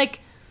school. And like,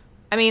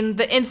 I mean,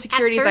 the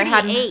insecurities at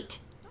 38.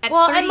 I had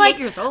At 38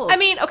 years old. I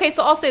mean, okay,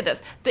 so I'll say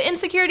this. The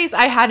insecurities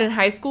I had in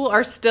high school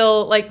are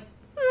still like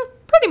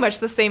pretty much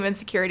the same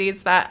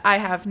insecurities that I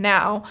have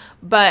now,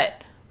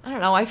 but I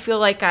don't know, I feel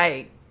like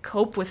I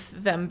cope with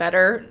them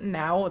better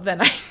now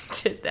than I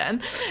did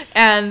then.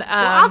 And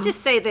well, I'll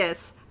just say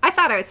this. I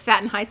thought I was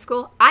fat in high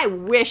school. I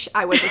wish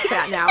I was as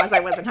fat now as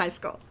I was in high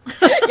school.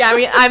 Yeah, I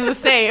mean, I'm the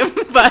same,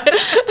 but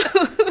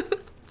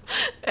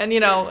and you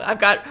know, I've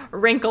got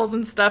wrinkles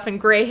and stuff and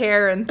gray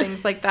hair and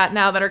things like that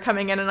now that are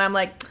coming in, and I'm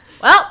like,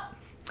 well,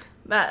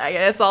 I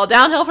guess it's all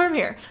downhill from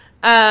here.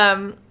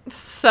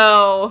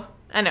 So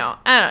I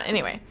don't know.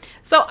 Anyway,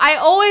 so I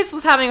always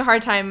was having a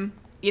hard time,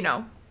 you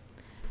know,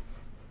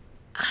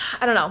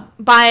 I don't know,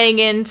 buying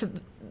into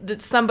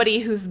somebody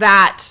who's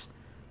that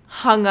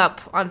hung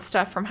up on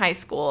stuff from high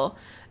school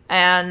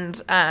and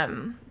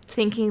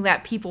thinking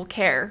that people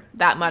care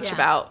that much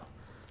about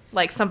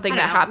like something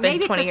that happened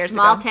maybe 20 years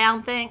ago. Maybe ago. small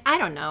town thing. I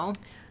don't know.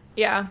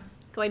 Yeah.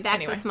 Going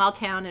back to a small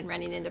town and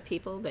running into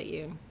people that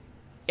you...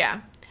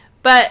 Yeah.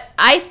 But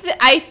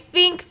I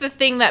think the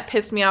thing that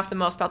pissed me off the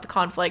most about the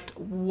conflict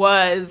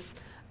was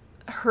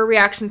her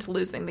reaction to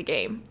losing the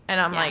game.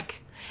 And I'm like...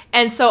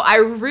 And so I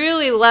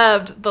really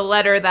loved the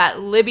letter that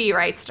Libby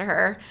writes to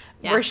her,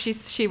 where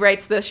she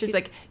writes this. She's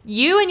like,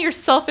 you and your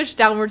selfish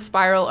downward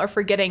spiral are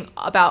forgetting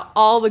about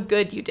all the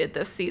good you did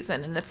this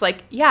season. And it's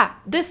like, yeah,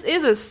 this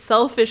is a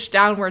selfish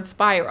downward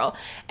spiral.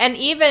 And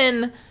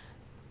even,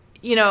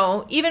 you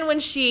know, even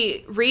when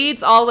she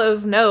reads all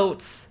those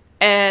notes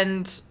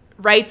and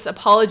writes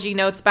apology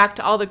notes back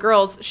to all the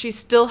girls, she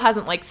still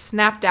hasn't, like,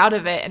 snapped out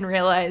of it and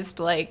realized,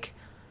 like,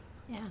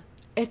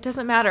 it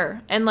doesn't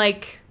matter. And,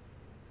 like...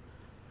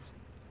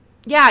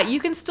 Yeah, you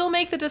can still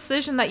make the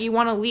decision that you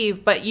want to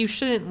leave, but you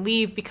shouldn't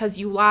leave because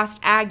you lost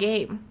a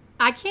game.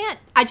 I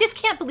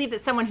just can't believe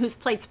that someone who's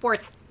played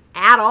sports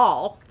at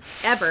all,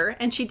 ever,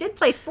 and she did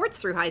play sports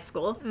through high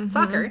school,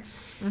 soccer,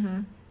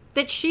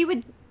 that she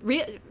would,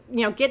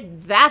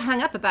 get that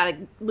hung up about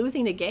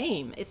losing a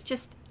game. It's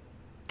just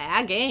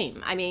a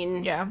game. I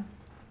mean... Yeah.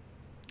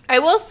 I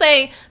will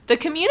say the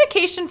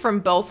communication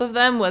from both of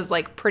them was,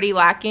 like, pretty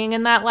lacking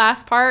in that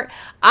last part.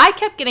 I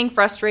kept getting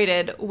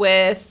frustrated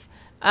with...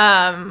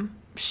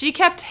 she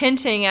kept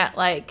hinting at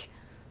like,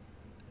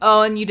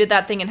 oh, and you did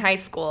that thing in high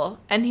school.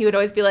 And he would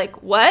always be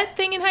like, what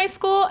thing in high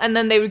school? And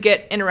then they would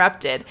get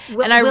interrupted.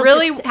 And I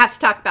really just have to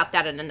talk about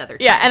that in another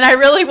time. Yeah, and I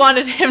really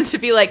wanted him to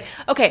be like,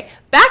 okay,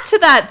 back to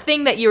that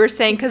thing that you were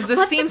saying, because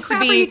this seems to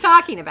be are you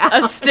talking about?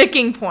 a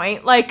sticking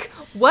point. Like,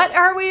 what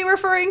are we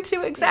referring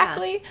to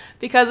exactly? Yeah.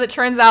 Because it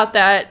turns out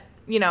that,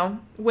 you know,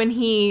 when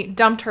he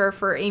dumped her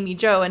for Amy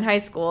Jo in high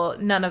school,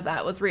 none of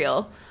that was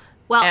real.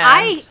 Well,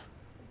 I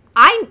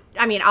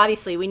mean,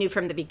 obviously, we knew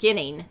from the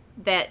beginning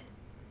that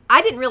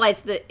I didn't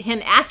realize that him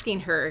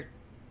asking her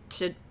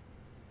to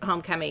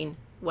homecoming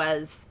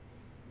was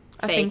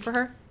a fake. thing for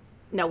her?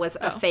 No, was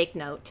a fake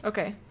note.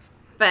 Okay.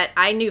 But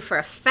I knew for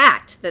a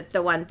fact that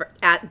the one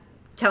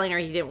telling her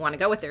he didn't want to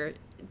go with her,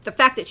 the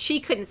fact that she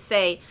couldn't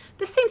say,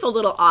 this seems a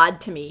little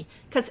odd to me,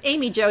 because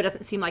Amy Jo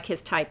doesn't seem like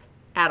his type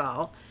at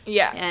all.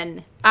 Yeah.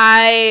 And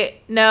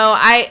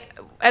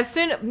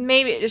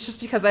maybe it's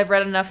just because I've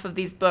read enough of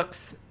these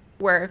books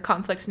where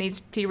conflicts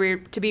needs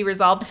to be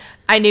resolved,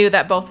 I knew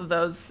that both of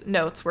those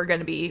notes were going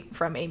to be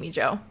from Amy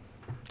Jo.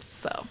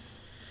 So,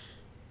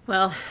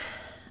 well,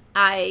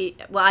 I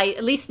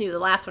at least knew the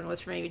last one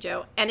was from Amy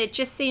Jo, and it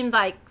just seemed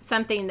like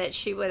something that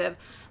she would have,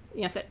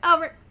 said,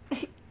 oh,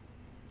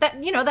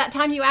 that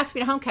time you asked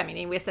me to homecoming,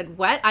 and we said,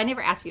 what? I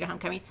never asked you to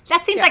homecoming.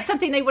 That seems like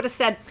something they would have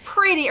said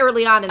pretty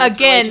early on in this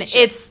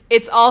relationship.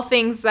 It's all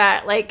things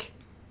that, like,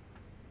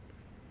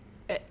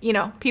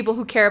 people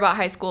who care about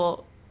high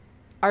school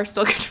are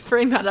still going to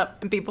bring that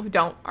up, and people who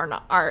don't are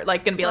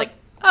like going to be like,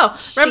 oh,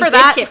 remember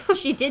that?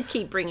 She did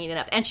keep bringing it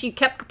up, and she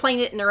kept playing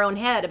it in her own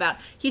head about,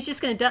 he's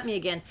just going to dump me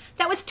again.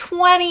 That was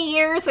 20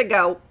 years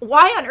ago.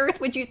 Why on earth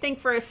would you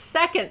think for a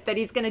second that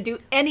he's going to do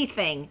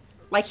anything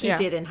like he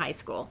did in high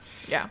school?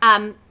 Yeah.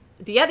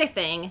 The other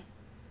thing,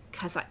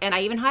 and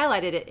I even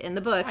highlighted it in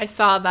the book. I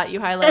saw that you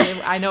highlighted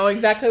it. I know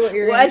exactly what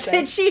you're going to say. What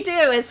did she do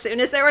as soon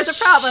as there was a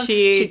problem?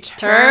 She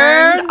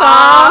turned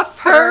off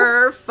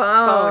her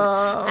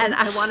phone. And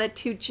I wanted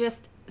to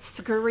just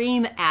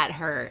scream at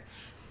her.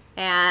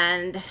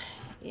 And,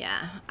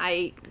 yeah,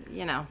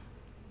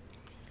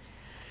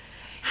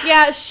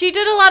 Yeah, she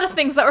did a lot of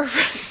things that were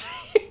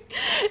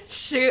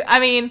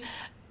frustrating.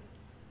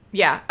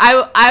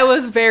 I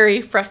was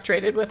very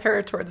frustrated with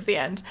her towards the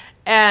end.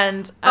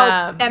 And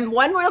and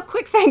one real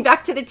quick thing,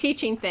 back to the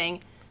teaching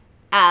thing.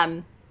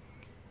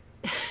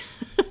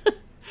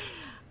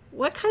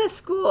 What kind of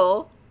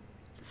school?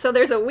 So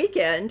there's a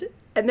weekend,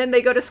 and then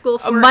they go to school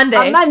for a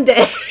Monday. Yeah, and they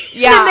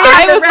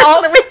have the rest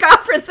of the week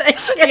off for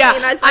Thanksgiving.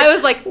 Yeah, I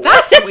was like,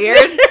 that's weird.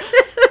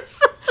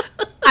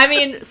 I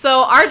mean,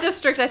 so our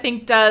district, I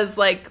think, does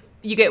like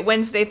you get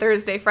Wednesday,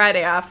 Thursday,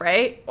 Friday off,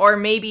 right? Or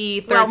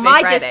maybe Thursday, well,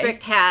 my Friday.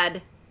 district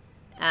had,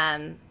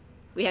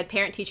 we had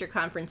parent-teacher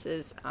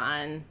conferences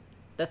on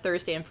the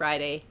Thursday and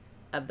Friday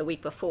of the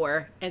week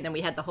before, and then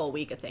we had the whole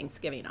week of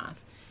Thanksgiving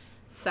off.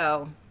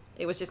 So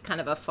it was just kind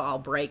of a fall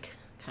break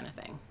kind of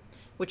thing,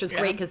 which was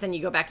great because then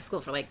you go back to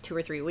school for like 2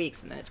 or 3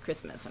 weeks, and then it's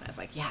Christmas, and I was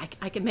like, yeah,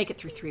 I can make it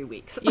through 3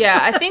 weeks. Yeah,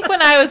 I think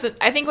when I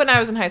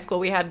was in high school,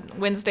 we had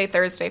Wednesday,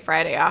 Thursday,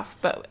 Friday off,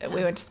 but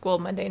we went to school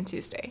Monday and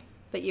Tuesday.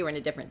 But you were in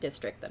a different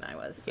district than I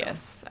was. So.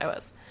 Yes, I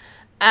was.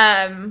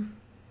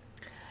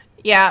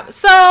 Yeah,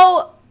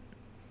 so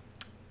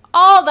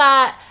all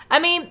that, I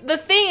mean, the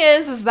thing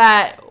is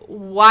that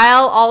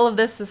while all of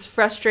this is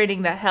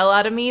frustrating the hell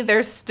out of me,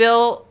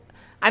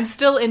 I'm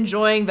still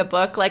enjoying the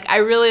book. Like, I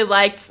really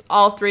liked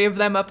all 3 of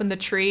them up in the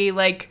tree,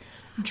 like,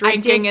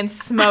 drinking and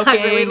smoking.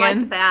 I really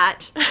liked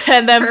that.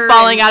 And them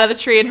falling out of the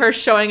tree and her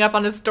showing up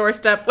on his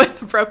doorstep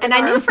with a broken arm.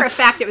 And I knew for a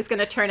fact it was going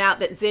to turn out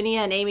that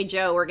Zinnia and Amy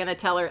Jo were going to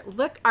tell her,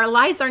 look, our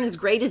lives aren't as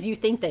great as you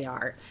think they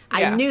are.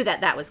 I knew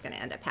that was going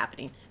to end up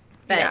happening.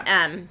 But,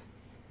 and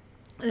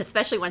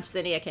especially once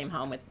Zinnia came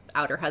home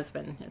without her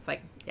husband, it's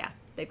like, yeah,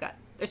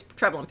 there's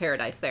trouble in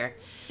paradise there.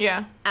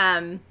 Yeah.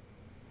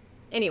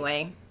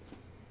 Anyway.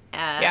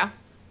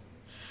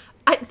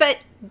 But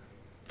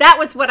that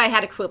was what I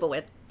had a quibble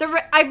with.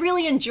 I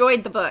really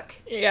enjoyed the book.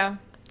 Yeah.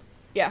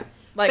 Yeah.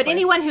 Likewise. But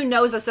anyone who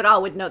knows us at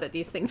all would know that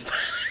these things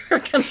are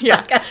going to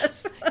bug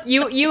us.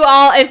 You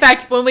all, in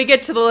fact, when we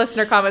get to the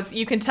listener comments,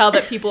 you can tell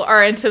that people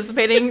are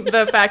anticipating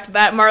the fact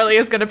that Marley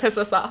is going to piss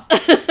us off.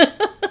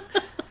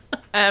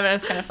 And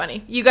it's kind of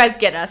funny. You guys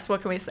get us.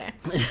 What can we say?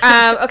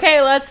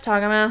 Okay, let's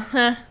talk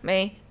about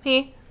me.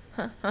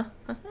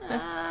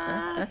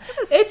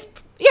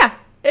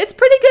 It's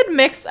pretty good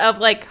mix of,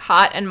 like,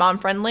 hot and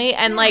mom-friendly.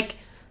 And, like,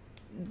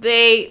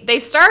 they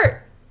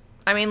start,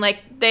 I mean,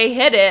 like, they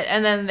hit it,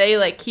 and then they,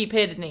 like, keep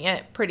hitting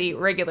it pretty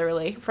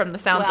regularly from the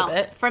sounds of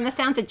it. From the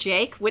sounds of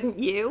Jake, wouldn't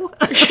you?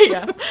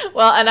 Yeah.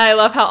 Well, and I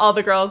love how all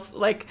the girls,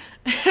 like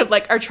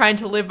are trying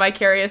to live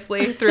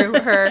vicariously through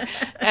her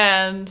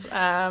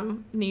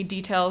and need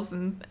details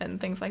and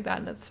things like that,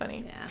 and it's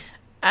funny.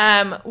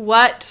 Yeah.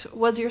 What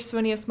was your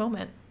swooniest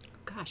moment?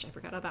 Gosh, I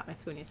forgot about my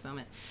swooniest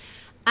moment.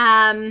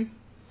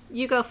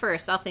 You go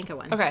first. I'll think of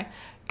one. Okay,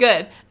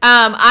 good.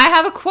 I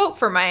have a quote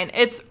for mine.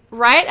 It's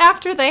right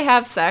after they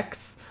have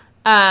sex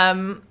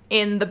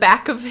in the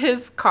back of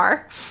his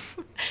car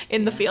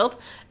in the field.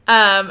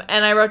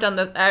 And I wrote down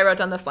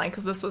this line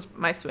because this was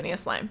my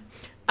swooniest line.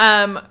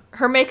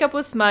 Her makeup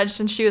was smudged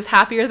and she was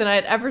happier than I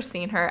had ever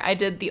seen her. I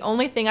did the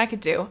only thing I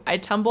could do. I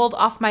tumbled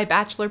off my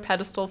bachelor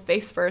pedestal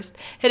face first,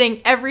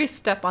 hitting every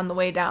step on the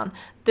way down.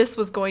 This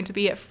was going to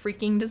be a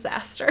freaking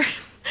disaster.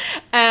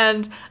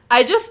 And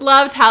I just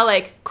loved how,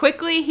 like,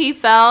 quickly he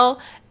fell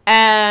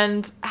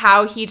and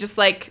how he just,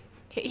 like,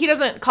 he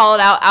doesn't call it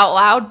out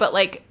loud, but,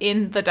 like,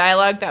 in the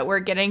dialogue that we're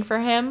getting for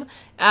him,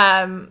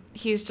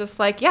 he's just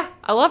like, yeah,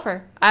 I love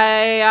her.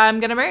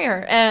 I'm going to marry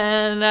her.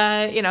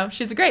 And,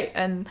 she's great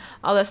and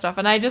all this stuff.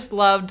 And I just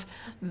loved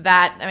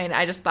that. I mean,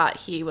 I just thought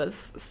he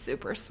was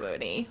super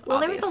swoony. Well,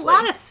 obviously. There was a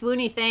lot of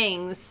swoony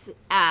things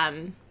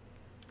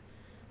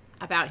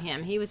about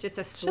him. He was just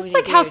a swoony just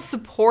like dude. How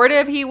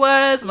supportive he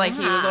was. Like,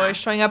 he was always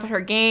showing up at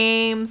her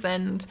games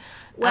and...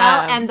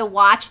 and the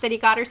watch that he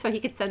got her so he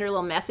could send her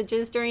little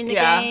messages during the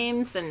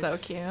games. And so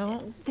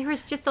cute. There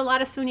was just a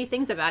lot of swoony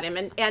things about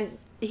him. And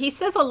he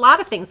says a lot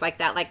of things like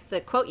that, like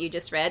the quote you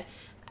just read,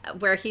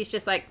 where he's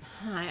just like,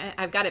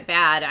 I've got it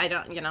bad. I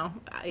don't,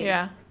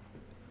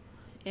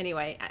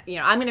 Anyway,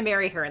 I'm going to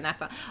marry her, and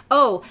that's all.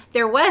 Oh,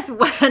 there was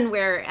one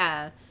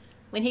where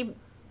when he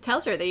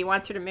tells her that he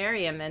wants her to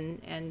marry him,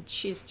 and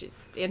she's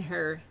just in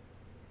her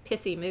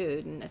pissy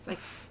mood, and it's like,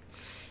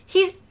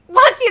 he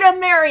wants you to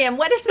marry him.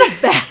 What is the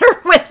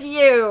matter with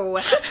you?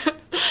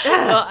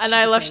 Well, and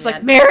I love, she's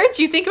like, marriage?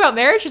 You think about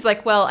marriage? She's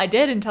like, well, I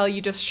did until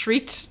you just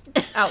shrieked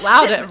out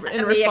loud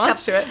in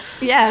response to it.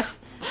 Yes.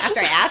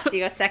 After I asked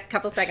you a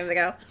couple seconds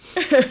ago.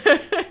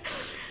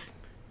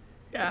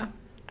 Yeah.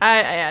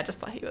 I just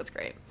thought he was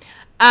great.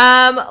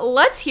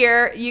 Let's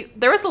hear you.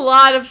 There was a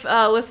lot of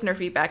listener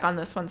feedback on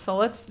this one, so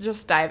let's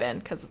just dive in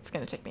because it's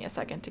going to take me a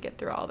second to get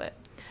through all of it.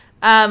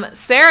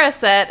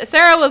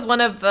 Sarah was one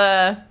of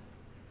the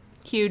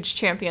huge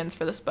champions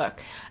for this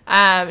book.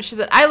 She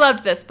said, I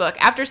loved this book.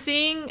 After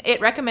seeing it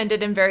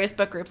recommended in various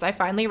book groups, I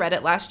finally read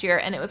it last year,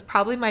 and it was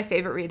probably my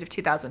favorite read of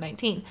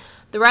 2019.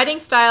 The writing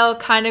style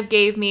kind of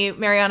gave me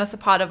Mariana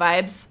Zapata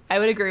vibes. I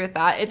would agree with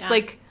that. It's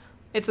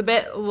it's a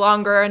bit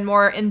longer and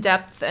more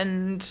in-depth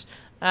and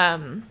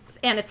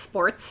it's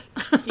sports.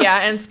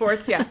 Yeah, and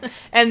sports, yeah.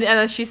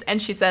 And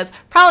she says,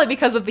 probably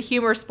because of the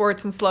humor,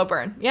 sports, and slow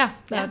burn. Yeah,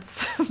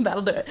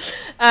 that'll do it.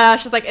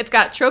 She's like, it's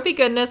got tropey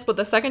goodness with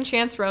a second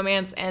chance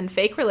romance and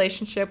fake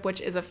relationship,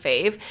 which is a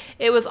fave.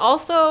 It was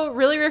also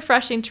really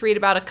refreshing to read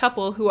about a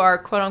couple who are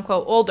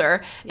quote-unquote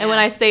older. And when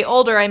I say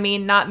older, I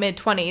mean not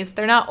mid-20s.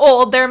 They're not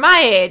old, they're my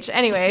age.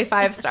 Anyway,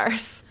 5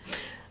 stars.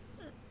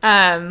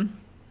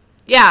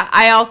 Yeah,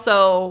 I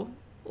also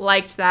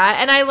liked that.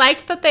 And I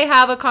liked that they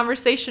have a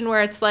conversation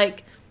where it's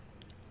like,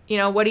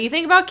 what do you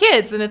think about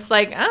kids? And it's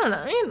like, I don't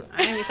know.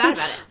 I haven't even thought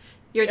about it.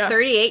 You're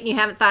 38 and you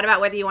haven't thought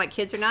about whether you want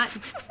kids or not?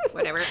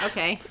 Whatever.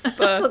 Okay.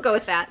 We'll go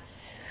with that.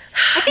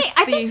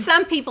 I think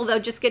some people, though,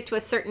 just get to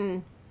a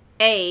certain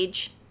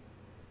age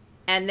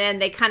and then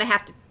they kind of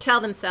have to tell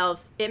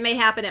themselves, it may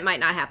happen, it might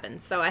not happen.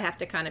 So I have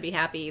to kind of be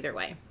happy either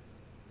way.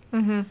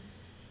 Mm-hmm.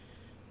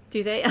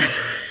 Do they?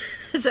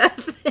 Is that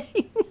a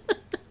thing?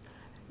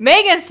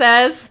 Megan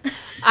says,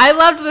 I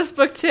loved this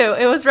book too.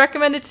 It was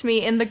recommended to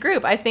me in the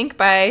group, I think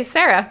by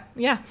Sarah.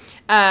 Yeah.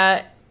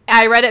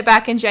 I read it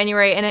back in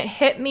January, and it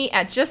hit me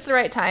at just the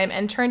right time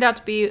and turned out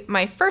to be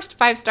my first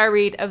 5-star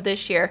read of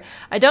this year.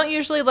 I don't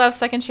usually love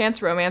second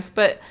chance romance,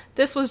 but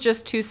this was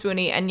just too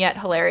swoony and yet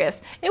hilarious.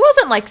 It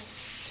wasn't like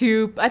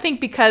I think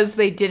because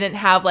they didn't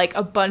have like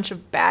a bunch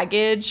of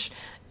baggage,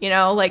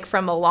 like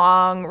from a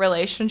long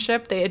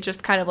relationship. They had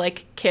just kind of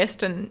like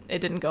kissed and it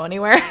didn't go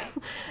anywhere.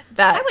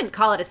 I wouldn't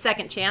call it a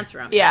second chance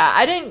romance. Yeah,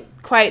 I didn't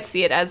quite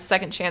see it as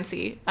second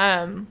chancey.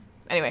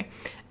 Anyway,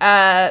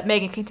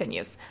 Megan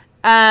continues.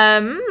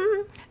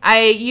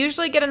 I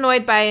usually get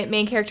annoyed by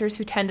main characters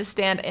who tend to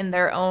stand in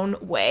their own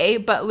way,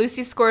 but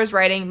Lucy Score's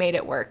writing made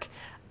it work.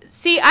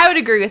 See, I would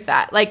agree with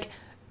that. Like,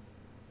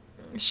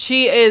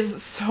 she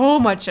is so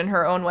much in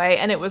her own way,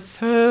 and it was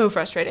so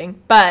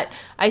frustrating. But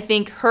I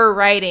think her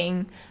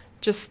writing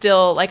just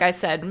still, like I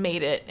said,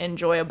 made it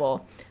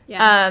enjoyable.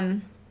 Yeah.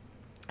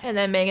 And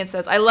then Megan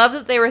says, I love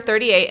that they were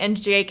 38 and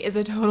Jake is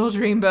a total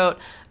dreamboat.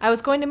 I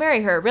was going to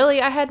marry her.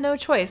 Really, I had no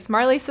choice.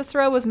 Marley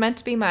Cicero was meant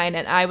to be mine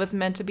and I was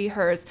meant to be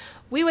hers.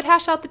 We would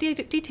hash out the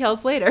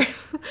details later.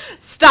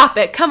 Stop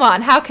it. Come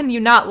on. How can you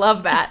not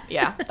love that?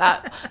 Yeah,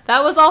 that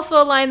was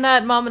also a line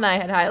that Mom and I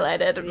had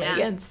highlighted,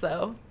 Megan,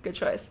 so good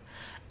choice.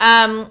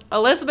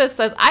 Elizabeth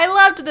says, I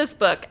loved this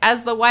book.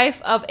 As the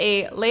wife of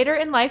a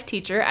later-in-life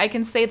teacher, I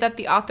can say that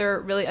the author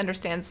really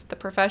understands the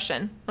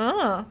profession.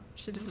 Oh,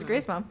 she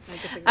disagrees, Mom. I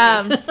disagree.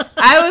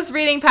 I was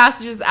reading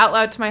passages out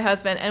loud to my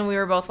husband, and we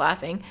were both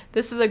laughing.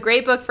 This is a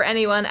great book for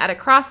anyone at a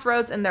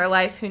crossroads in their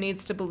life who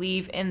needs to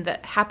believe in the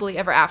happily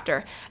ever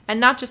after, and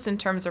not just in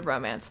terms of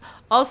romance.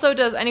 Also,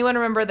 does anyone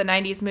remember the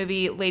 90s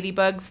movie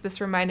Ladybugs? This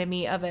reminded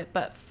me of it,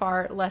 but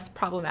far less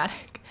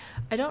problematic.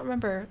 I don't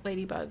remember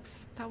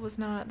Ladybugs. That was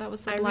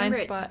the blind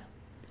spot.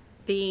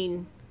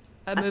 Being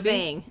a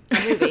movie,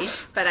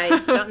 but I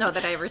don't know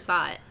that I ever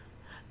saw it.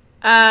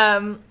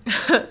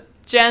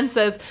 Jen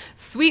says,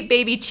 sweet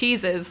baby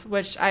cheeses,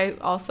 which I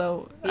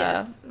also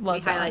love. We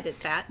highlighted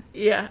that.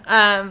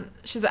 Yeah.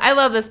 She said, I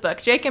love this book.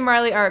 Jake and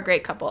Marley are a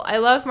great couple. I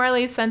love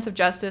Marley's sense of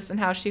justice and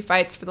how she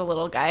fights for the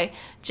little guy.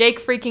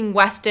 Jake freaking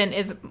Weston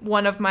is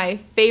one of my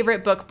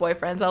favorite book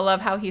boyfriends. I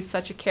love how he's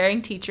such a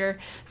caring teacher,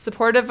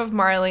 supportive of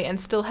Marley, and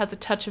still has a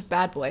touch of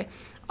bad boy.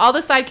 All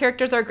the side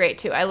characters are great,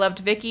 too. I loved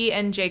Vicky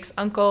and Jake's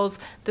uncles.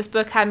 This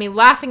book had me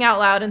laughing out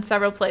loud in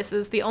several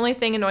places. The only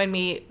thing annoyed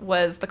me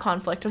was the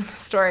conflict of the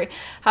story.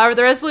 However,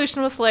 the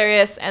resolution was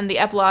hilarious, and the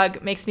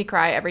epilogue makes me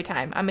cry every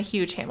time. I'm a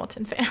huge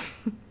Hamilton fan.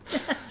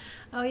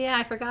 Oh, yeah,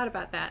 I forgot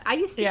about that. I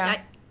used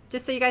to,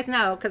 just so you guys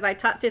know, because I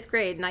taught 5th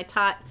grade, and I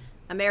taught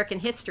American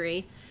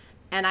history,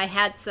 and I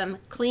had some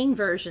clean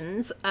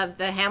versions of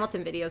the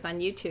Hamilton videos on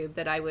YouTube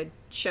that I would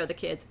show the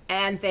kids,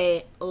 and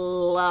they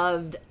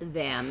loved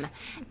them.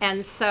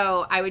 And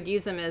so I would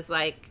use them as,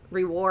 like,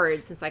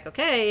 rewards. It's like,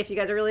 okay, if you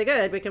guys are really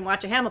good, we can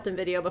watch a Hamilton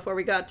video before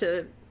we got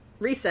to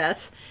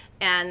recess.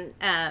 And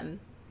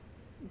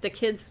the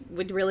kids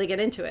would really get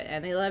into it,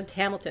 and they loved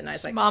Hamilton. I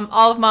was like,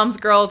 all of Mom's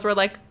girls were,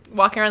 like,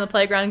 walking around the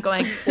playground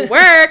going,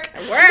 work!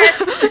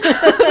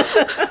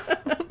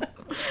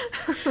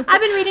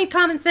 I've been reading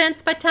Common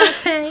Sense by Thomas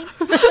Paine.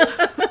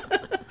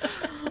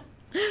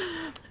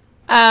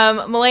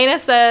 Melena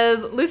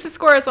says, Lucy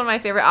Score is one of my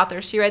favorite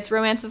authors. She writes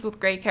romances with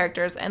great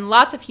characters and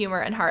lots of humor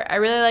and heart. I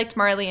really liked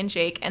Marley and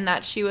Jake and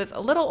that she was a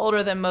little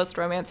older than most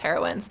romance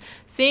heroines.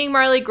 Seeing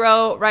Marley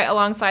grow right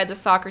alongside the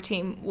soccer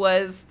team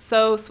was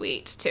so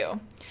sweet, too.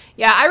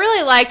 Yeah, I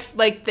really liked,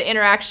 like, the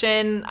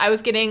interaction. I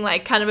was getting,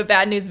 like, kind of a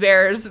Bad News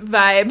Bears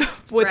vibe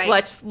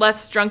with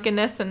less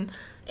drunkenness and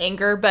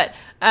anger, but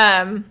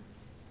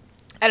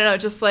I don't know,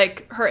 just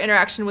like her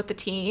interaction with the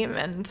team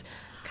and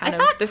kind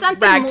of this ragtag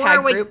group. I thought something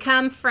more would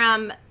come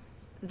from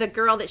the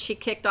girl that she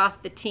kicked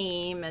off the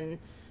team and,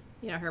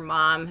 her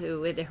mom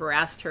who had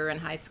harassed her in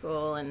high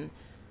school. And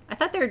I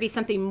thought there would be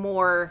something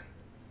more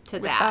to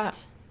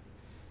that.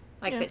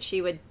 Like that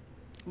she would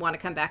want to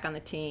come back on the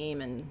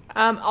team. And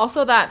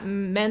also that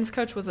men's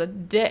coach was a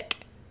dick.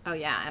 Oh,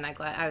 yeah, and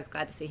I was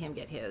glad to see him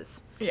get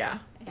his. Yeah.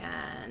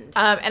 And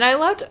I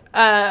loved,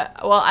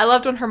 I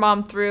loved when her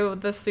mom threw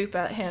the soup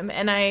at him,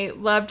 and I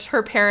loved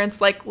her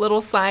parents', like, little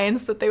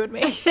signs that they would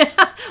make. Yeah.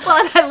 Well,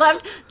 and I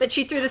loved that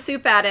she threw the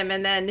soup at him,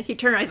 and then he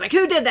turned around, he's like,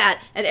 who did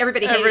that? And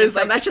everybody hated him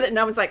so much that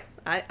no one's like,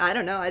 I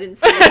don't know, I didn't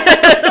see it.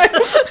 I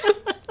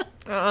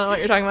don't know what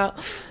you're talking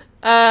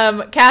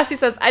about. Cassie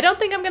says, I don't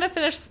think I'm going to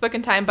finish this book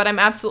in time, but I'm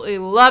absolutely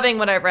loving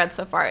what I've read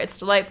so far. It's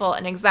delightful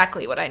and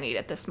exactly what I need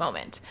at this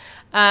moment.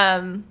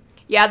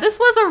 Yeah, this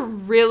was a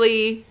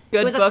really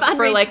good book for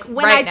read. like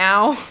When right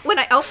now. When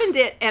I opened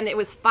it and it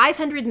was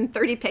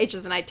 530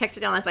 pages and I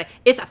texted Ellen, I was like,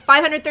 it's a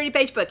 530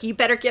 page book. You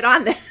better get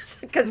on this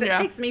because it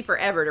takes me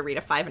forever to read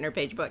a 500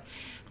 page book.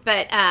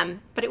 But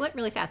it went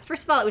really fast.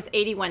 First of all, it was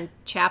 81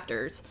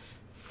 chapters.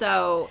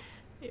 So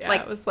Yeah,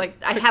 it was like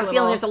I have a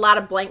feeling there's a lot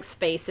of blank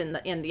space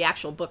in the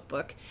actual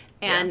book.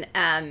 And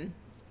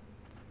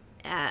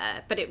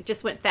but it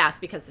just went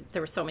fast because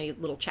there were so many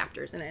little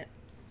chapters in it.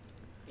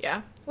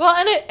 Yeah. Well,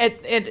 and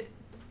it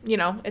you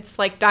know, it's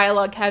like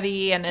dialogue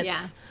heavy and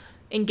it's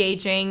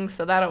engaging,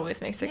 so that always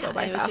makes it go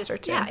by faster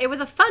too. Yeah, it was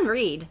a fun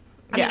read.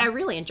 I mean, I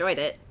really enjoyed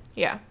it.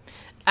 Yeah.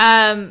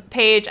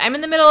 Paige, I'm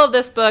in the middle of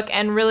this book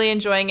and really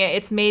enjoying it.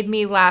 It's made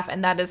me laugh,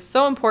 and that is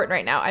so important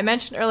right now. I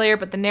mentioned earlier,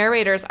 but the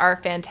narrators are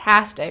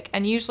fantastic,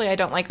 and usually I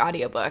don't like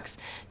audiobooks.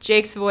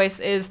 Jake's voice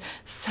is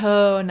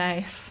so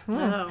nice. Oh,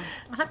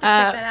 I'll have to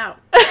check that out.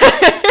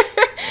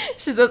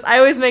 She says, I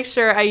always make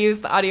sure I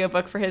use the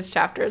audiobook for his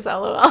chapters,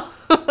 LOL.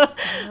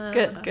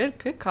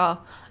 Good call.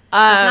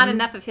 There's not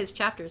enough of his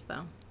chapters,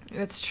 though.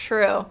 It's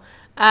true.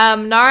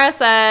 Nara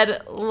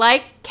said,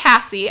 like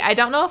Cassie, I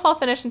don't know if I'll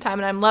finish in time,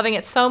 and I'm loving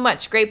it so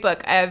much. Great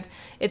book.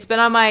 It's been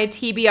on my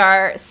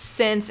TBR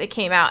since it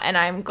came out, and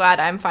I'm glad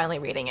I'm finally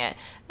reading it.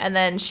 And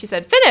then she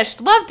said,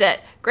 finished, loved it.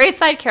 Great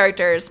side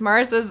characters.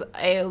 Mars is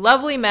a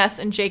lovely mess,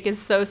 and Jake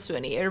is so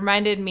swoony. It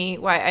reminded me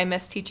why I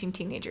miss teaching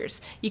teenagers.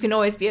 You can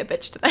always be a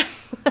bitch to them.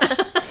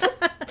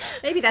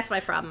 Maybe that's my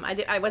problem.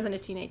 I wasn't a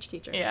teenage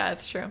teacher. Yeah,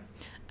 that's true.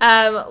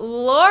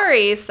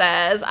 Lori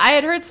says, I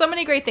had heard so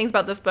many great things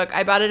about this book.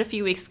 I bought it a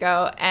few weeks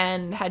ago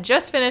and had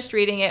just finished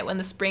reading it when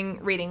the spring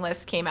reading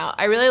list came out.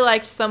 I really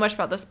liked so much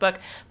about this book,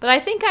 but I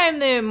think I'm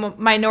the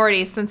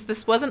minority since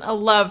this wasn't a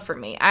love for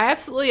me. I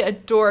absolutely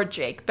adore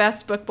Jake.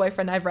 Best book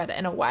boyfriend I've read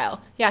in a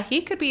while. Yeah,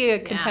 he could be a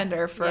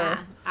contender for... Yeah,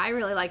 I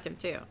really liked him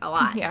too, a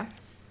lot. Yeah.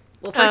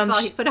 Well, first of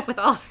all, he put up with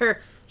all of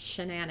her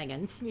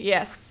shenanigans.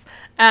 Yes.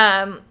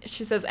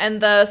 She says,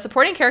 and the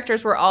supporting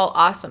characters were all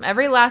awesome,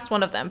 every last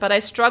one of them, but I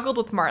struggled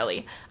with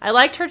Marley. I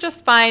liked her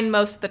just fine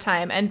most of the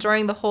time, and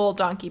during the whole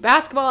donkey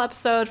basketball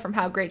episode, from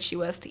how great she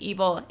was to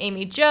evil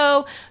Amy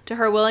Jo, to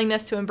her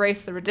willingness to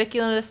embrace the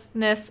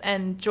ridiculousness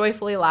and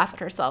joyfully laugh at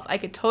herself, I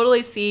could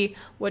totally see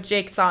what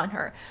Jake saw in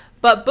her.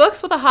 But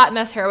books with a hot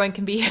mess heroine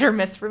can be hit or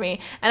miss for me,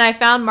 and I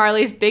found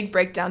Marley's big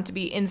breakdown to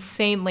be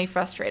insanely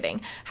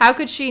frustrating. How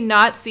could she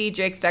not see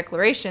Jake's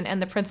declaration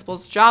and the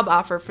principal's job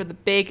offer for the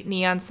big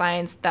neon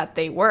signs that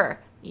they were?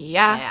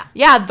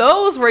 Yeah,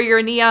 those were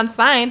your neon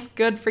signs.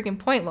 Good freaking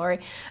point, Lori.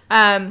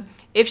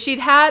 If she'd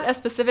had a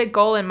specific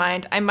goal in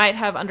mind, I might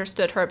have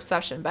understood her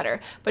obsession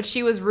better. But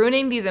she was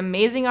ruining these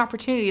amazing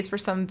opportunities for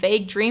some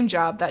vague dream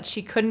job that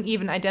she couldn't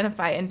even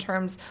identify in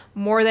terms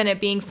more than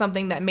it being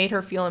something that made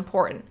her feel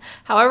important.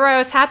 However, I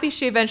was happy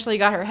she eventually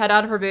got her head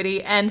out of her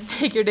booty and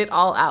figured it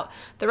all out.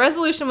 The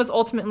resolution was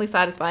ultimately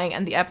satisfying,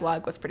 and the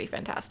epilogue was pretty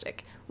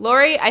fantastic.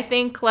 Lori, I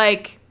think,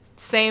 like,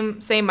 same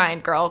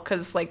mind, girl,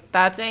 because, like,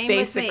 that's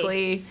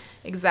basically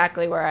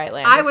exactly where I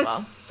landed. I was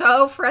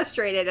so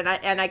frustrated,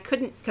 and I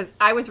couldn't, because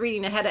I was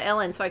reading ahead of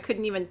Ellen, so I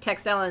couldn't even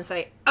text Ellen and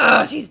say,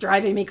 "Oh, she's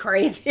driving me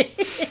crazy."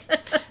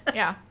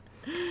 Yeah.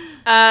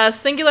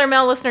 Singular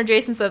male listener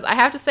Jason says, I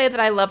have to say that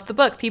I loved the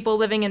book. People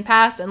living in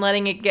past and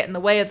letting it get in the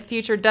way of the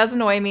future does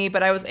annoy me,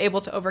 but I was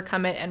able to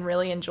overcome it and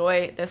really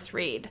enjoy this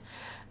read.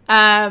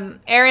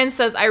 Aaron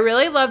says, I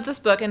really loved this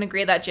book and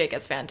agree that Jake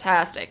is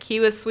fantastic. He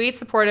was sweet,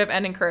 supportive,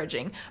 and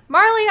encouraging.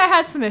 Marley, I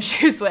had some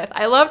issues with.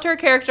 I loved her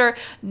character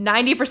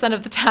 90%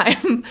 of the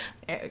time.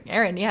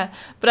 Aaron, yeah.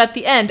 But at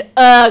the end,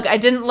 I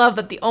didn't love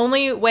that the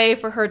only way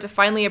for her to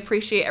finally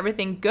appreciate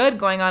everything good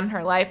going on in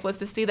her life was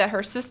to see that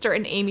her sister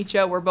and Amy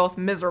Jo were both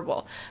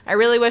miserable. I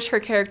really wish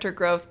her character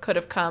growth could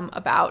have come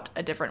about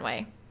a different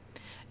way.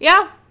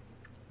 Yeah.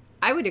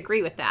 I would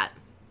agree with that.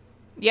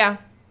 Yeah.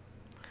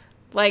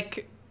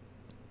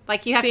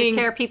 Like you have to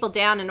tear people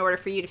down in order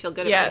for you to feel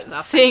good about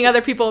yourself. Seeing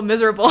other people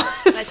miserable.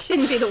 That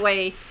shouldn't be the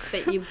way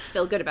that you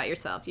feel good about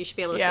yourself. You should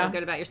be able to feel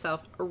good about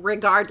yourself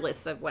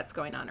regardless of what's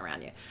going on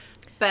around you.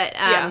 But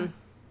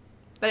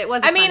but it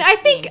was.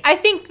 I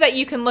think that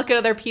you can look at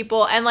other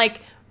people and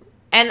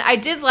I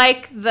did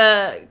like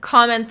the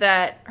comment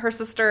that her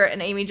sister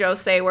and Amy Jo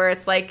say where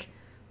it's like,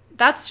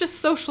 that's just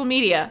social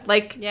media.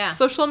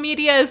 Social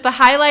media is the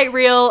highlight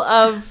reel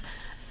of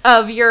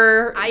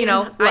your. I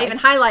even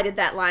highlighted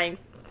that line.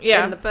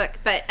 In the book,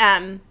 but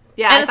and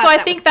so I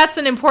think that's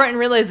an important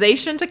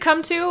realization to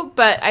come to,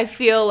 but I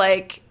feel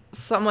like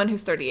someone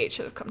who's 38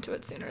 should have come to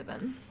it sooner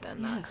than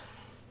that.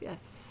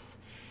 Yes.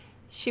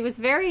 She was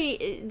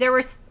there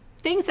were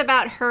things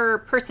about her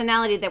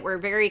personality that were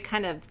very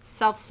kind of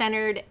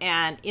self-centered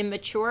and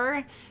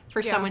immature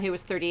for someone who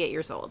was 38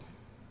 years old.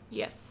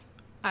 Yes,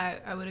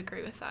 I would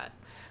agree with that.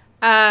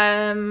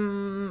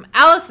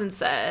 Allison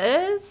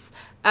says,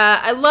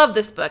 I love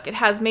this book. It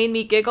has made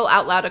me giggle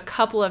out loud a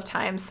couple of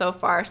times so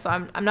far, so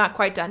I'm not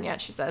quite done yet,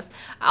 she says.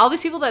 All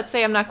these people that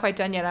say I'm not quite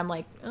done yet, I'm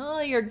like,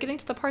 oh, you're getting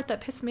to the part that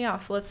pissed me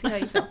off, so let's see how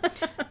you feel.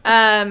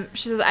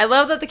 She says, I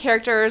love that the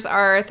characters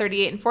are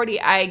 38 and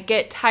 40. I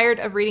get tired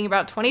of reading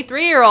about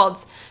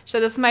 23-year-olds. She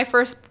said, this is my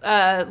first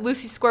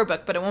Lucy Score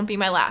book, but it won't be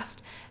my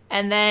last.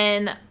 And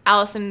then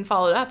Allison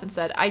followed up and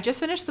said, I just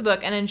finished the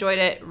book and enjoyed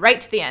it right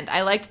to the end.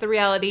 I liked the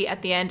reality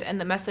at the end and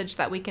the message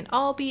that we can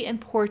all be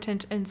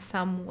important in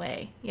some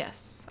way.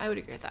 Yes, I would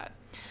agree with that.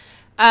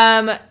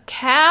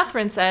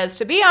 Catherine says,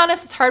 to be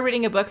honest, it's hard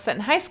reading a book set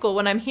in high school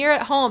when I'm here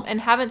at home and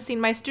haven't seen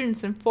my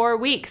students in 4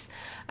 weeks.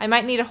 I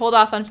might need to hold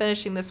off on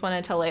finishing this one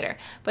until later.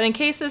 But in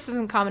case this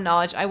isn't common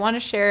knowledge, I want to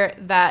share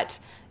that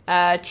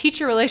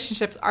teacher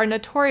relationships are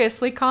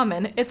notoriously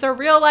common. It's a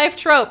real-life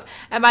trope.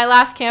 At my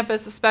last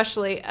campus,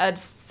 especially, a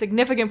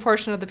significant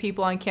portion of the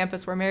people on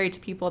campus were married to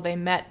people they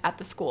met at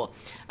the school.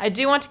 I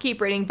do want to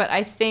keep reading, but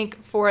I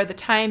think for the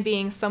time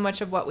being, so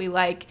much of what we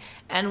like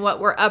and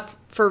what we're up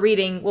for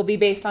reading will be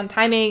based on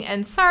timing.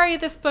 And sorry,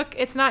 this book,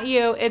 it's not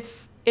you.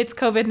 It's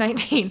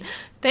COVID-19.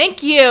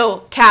 Thank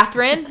you,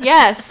 Catherine.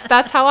 Yes,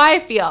 that's how I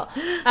feel.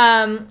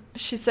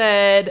 She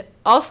said,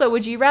 also,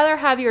 would you rather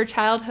have your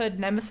childhood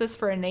nemesis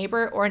for a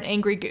neighbor or an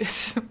angry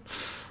goose?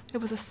 It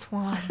was a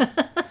swan.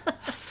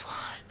 A swan.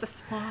 It's a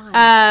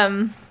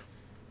swan.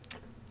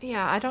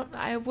 Yeah,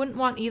 I wouldn't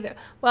want either.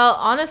 Well,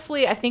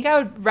 honestly, I think I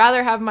would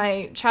rather have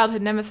my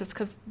childhood nemesis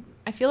because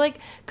I feel like,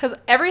 because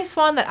every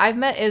swan that I've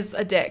met is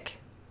a dick.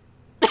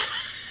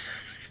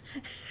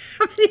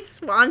 How many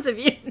swans have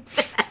you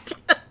met?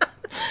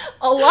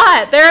 A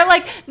lot. They're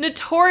like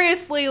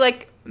notoriously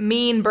like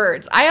mean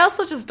birds. I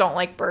also just don't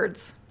like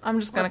birds. I'm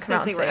just gonna come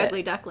out and say it.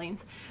 Ugly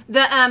ducklings.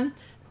 I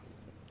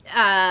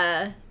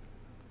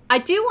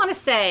do want to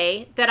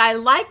say that I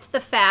liked the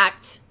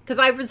fact, because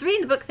I was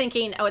reading the book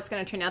thinking, oh, it's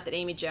going to turn out that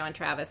Amy Jo and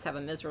Travis have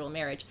a miserable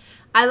marriage.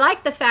 I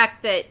liked the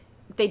fact that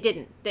they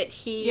didn't. That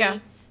he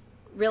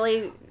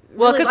really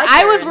well, because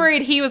I was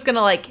worried he was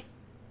gonna like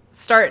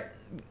start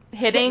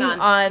hitting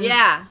on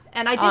yeah,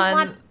 and I didn't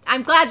want.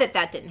 I'm glad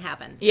that didn't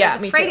happen. Yeah, I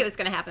was afraid it was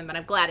going to happen, but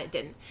I'm glad it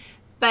didn't.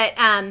 But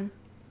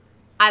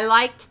I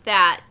liked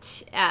that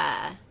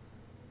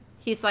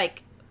he's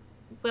like,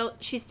 well,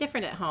 she's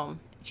different at home.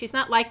 She's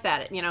not like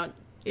that, you know.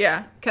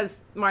 Yeah.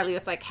 Because Marley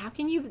was like, how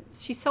can you?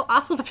 She's so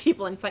awful to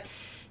people. And he's like,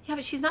 yeah,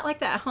 but she's not like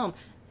that at home.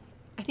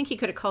 I think he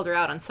could have called her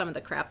out on some of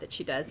the crap that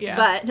she does. Yeah.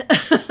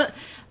 But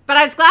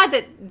I was glad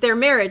that their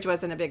marriage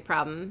wasn't a big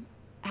problem.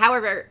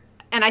 However,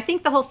 and I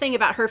think the whole thing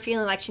about her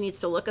feeling like she needs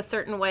to look a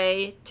certain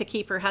way to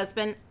keep her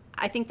husband,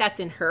 I think that's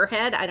in her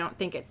head. I don't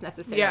think it's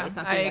necessarily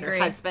something that her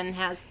husband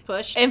has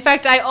pushed. In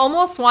fact, I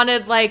almost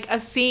wanted like a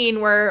scene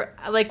where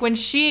like when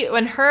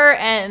her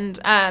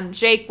and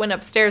Jake went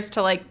upstairs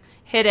to like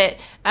hit it,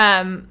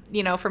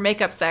 you know, for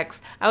makeup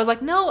sex. I was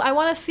like, no, I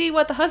want to see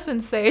what the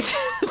husbands say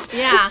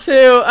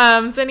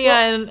to Zinnia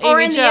and Amy Jo. Or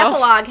in the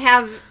epilogue,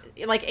 have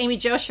like Amy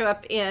Jo show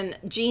up in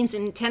jeans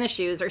and tennis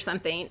shoes or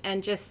something,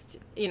 and just,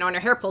 you know, and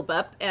her hair pulled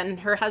up, and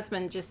her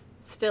husband just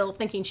still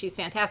thinking she's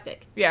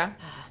fantastic. Yeah.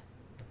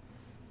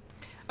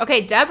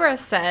 Okay, Deborah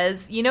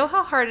says, you know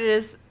how hard it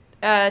is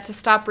to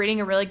stop reading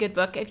a really good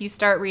book if you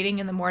start reading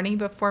in the morning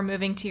before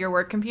moving to your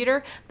work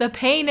computer? The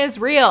pain is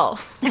real.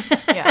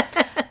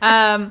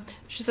 Yeah.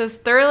 She says,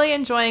 thoroughly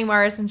enjoying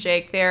Mars and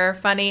Jake. They're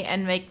funny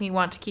and make me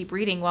want to keep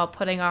reading while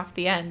putting off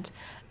the end.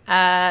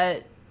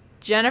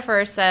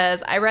 Jennifer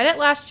says, I read it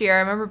last year. I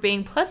remember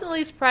being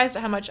pleasantly surprised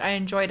at how much I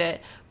enjoyed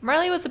it.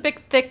 Marley was a bit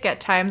thick at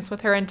times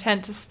with her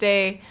intent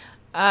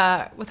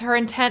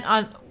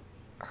on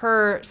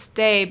her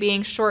stay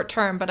being short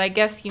term, but I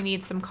guess you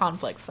need some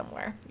conflict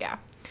somewhere. Yeah.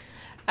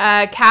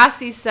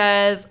 Cassie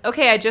says,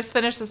 okay, I just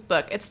finished this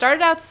book. It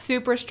started out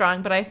super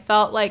strong, but I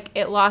felt like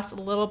it lost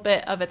a little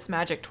bit of its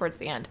magic towards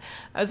the end.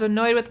 I was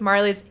annoyed with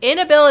Marley's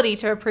inability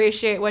to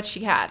appreciate what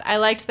she had. I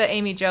liked that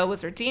Amy Jo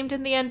was redeemed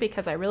in the end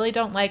because I really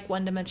don't like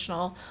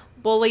one-dimensional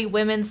bully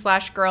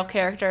women/girl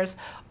characters.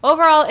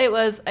 Overall, it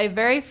was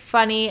very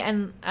funny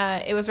and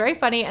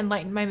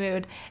lightened my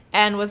mood,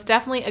 and was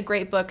definitely a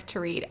great book to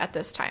read at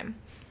this time.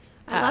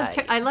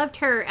 I loved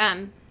her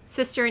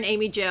sister and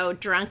Amy Jo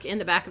drunk in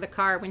the back of the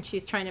car when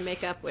she's trying to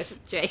make up with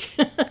Jake.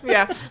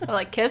 Yeah, they're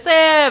like, kiss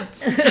him.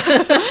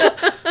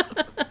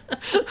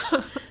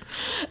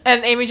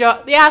 And Amy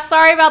Jo, yeah,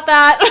 sorry about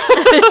that.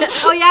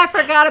 Oh yeah,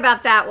 I forgot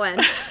about that one.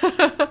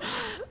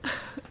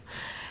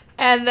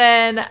 And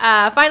then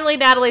finally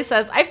Natalie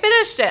says, I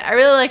finished it. I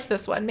really liked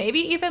this one. Maybe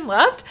even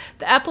loved.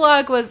 The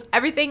epilogue was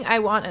everything I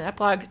want an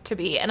epilogue to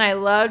be. And I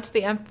loved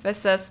the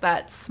emphasis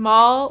that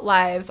small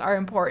lives are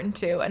important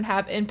too and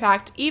have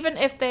impact even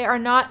if they are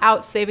not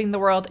out saving the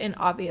world in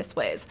obvious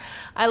ways.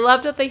 I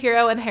loved that the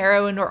hero and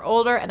heroine were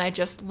older, and I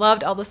just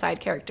loved all the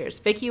side characters.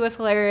 Vicky was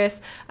hilarious.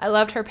 I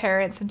loved her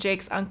parents and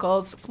Jake's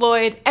uncles,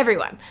 Floyd,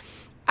 everyone.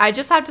 I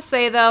just have to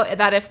say, though,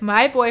 that if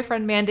my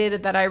boyfriend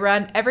mandated that I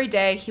run every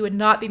day, he would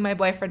not be my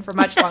boyfriend for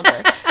much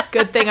longer.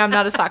 Good thing I'm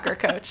not a soccer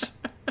coach.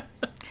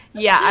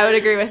 Yeah, I would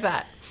agree with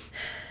that.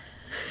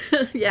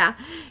 Yeah.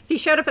 If he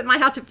showed up at my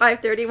house at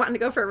 5:30 wanting to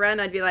go for a run,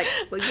 I'd be like,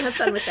 well, you have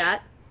fun with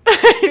that.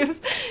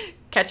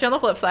 Catch you on the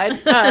flip side.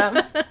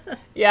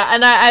 Yeah,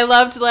 and I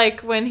loved,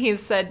 like, when he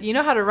said, you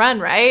know how to run,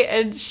 right?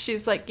 And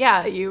she's like,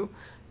 yeah, you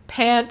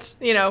pant,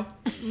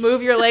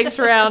 move your legs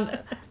around,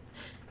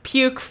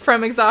 puke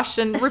from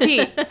exhaustion,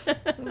 repeat.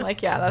 I'm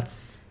like, yeah,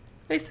 that's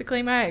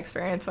basically my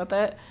experience with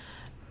it.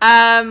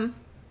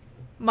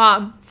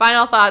 Mom,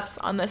 final thoughts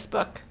on this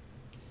book?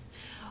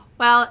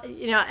 Well,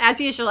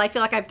 as usual, I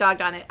feel like I've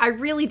dogged on it. I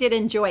really did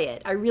enjoy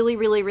it. I really,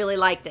 really, really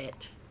liked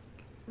it.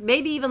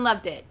 Maybe even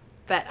loved it.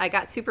 But I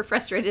got super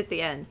frustrated at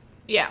the end.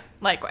 Yeah,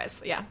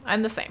 likewise. Yeah,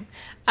 I'm the same.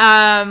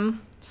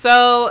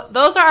 So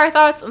those are our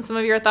thoughts and some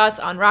of your thoughts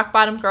on Rock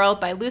Bottom Girl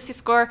by Lucy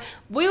Score.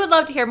 We would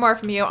love to hear more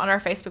from you on our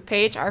Facebook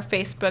page, our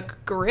Facebook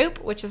group,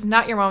 which is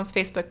Not Your Mom's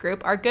Facebook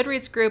group, our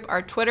Goodreads group,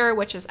 our Twitter,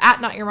 which is at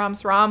Not Your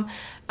Mom's Rom.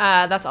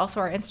 That's also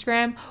our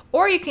Instagram.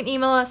 Or you can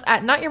email us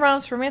at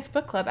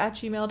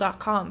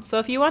notyourmomsromancebookclub@gmail.com. So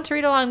if you want to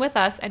read along with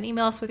us and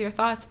email us with your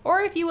thoughts,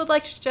 or if you would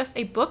like to suggest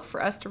a book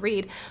for us to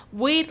read,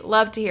 we'd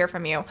love to hear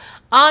from you.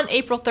 On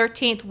April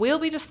 13th, we'll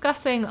be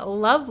discussing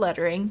Love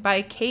Lettering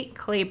by Kate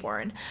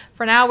Claiborne.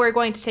 For now, we're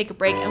going to take a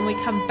break, and when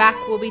we come back,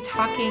 we'll be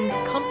talking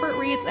comfort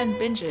reads and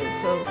binges,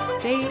 so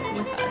stay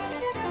with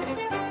us.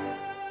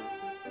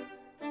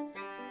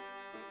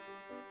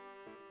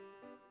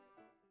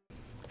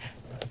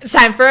 It's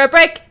time for a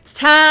break. It's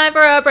time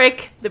for a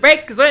break. The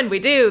break is when we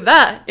do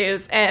the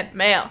news and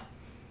mail.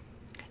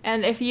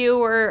 And if you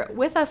were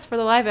with us for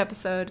the live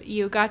episode,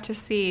 you got to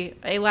see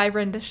a live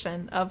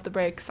rendition of the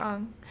break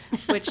song,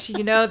 which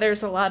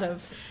there's a lot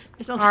of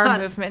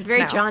arm movements. It's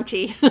very now.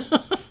 jaunty.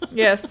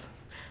 Yes.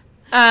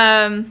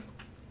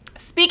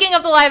 Speaking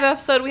of the live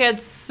episode, we had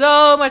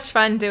so much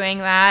fun doing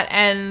that,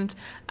 and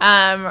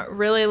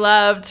really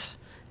loved.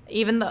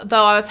 Even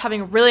though I was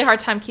having a really hard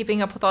time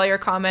keeping up with all your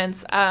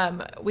comments,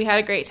 we had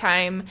a great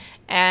time,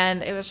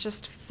 and it was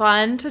just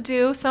fun to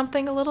do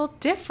something a little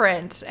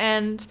different.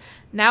 And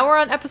now we're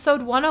on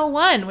episode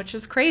 101, which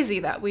is crazy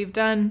that we've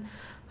done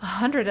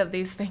 100 of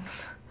these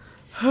things.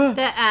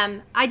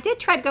 I did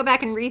try to go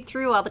back and read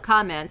through all the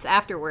comments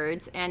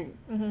afterwards, and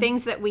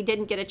things that we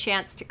didn't get a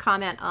chance to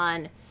comment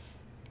on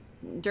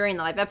during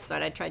the live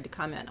episode, I tried to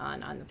comment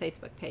on the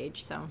Facebook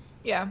page. So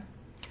yeah,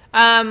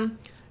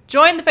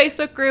 join the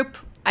Facebook group.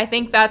 I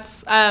think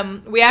that's,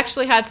 we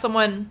actually had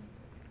someone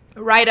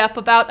write up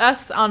about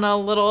us on a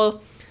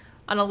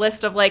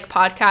list of like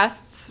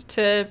podcasts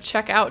to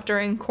check out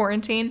during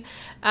quarantine,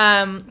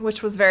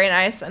 which was very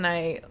nice, and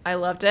I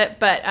loved it.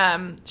 But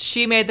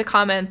she made the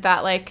comment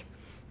that like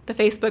the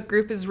Facebook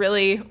group is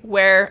really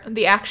where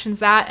the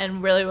action's at,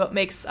 and really what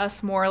makes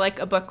us more like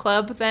a book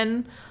club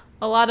than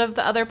a lot of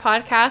the other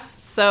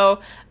podcasts. So,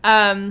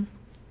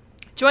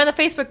 join the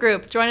Facebook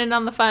group. Join in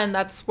on the fun.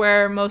 That's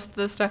where most of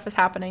the stuff is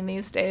happening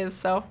these days.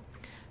 So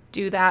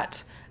do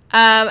that.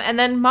 And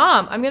then,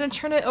 Mom, I'm going to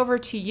turn it over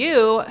to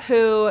you,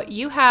 who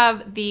you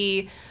have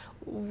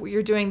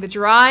you're doing the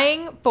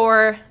drawing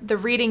for the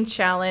reading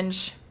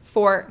challenge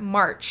for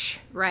March.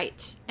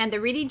 Right. And the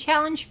reading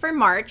challenge for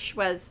March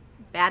was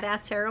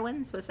Badass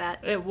Heroines. Was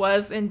that? It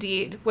was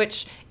indeed.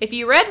 Which, if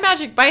you read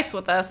Magic Bites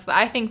with us,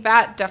 I think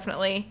that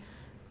definitely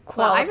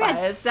qualifies. Well, I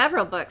read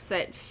several books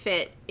that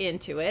fit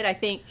into it. I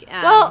think. To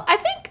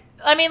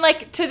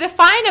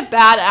define a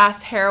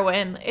badass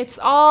heroine, it's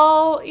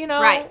all,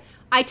 Right.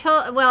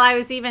 I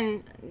was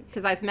even,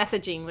 because I was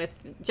messaging with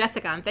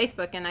Jessica on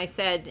Facebook, and I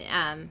said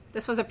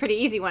this was a pretty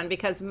easy one,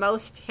 because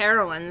most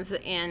heroines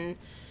in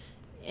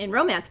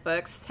romance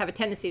books have a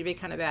tendency to be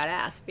kind of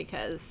badass,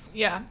 because.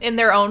 Yeah, in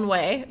their own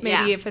way.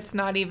 Maybe if it's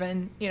not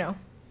even,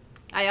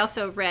 I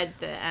also read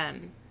the. I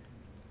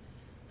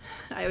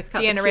always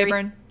call Deanna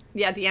Rayburn.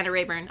 Yeah, Deanna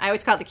Rayburn. I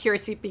always call it the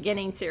Curious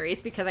Beginning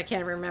series because I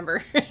can't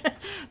remember.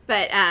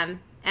 But and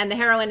the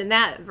heroine in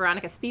that,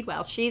 Veronica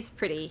Speedwell, she's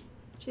pretty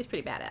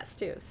badass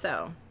too.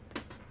 So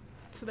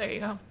there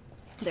you go.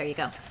 There you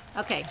go.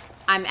 Okay,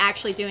 I'm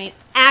actually doing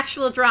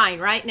actual drawing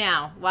right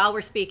now while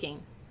we're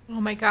speaking.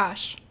 Oh my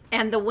gosh!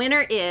 And the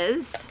winner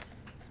is,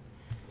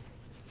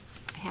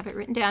 I have it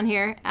written down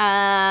here,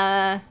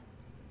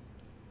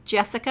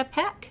 Jessica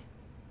Peck.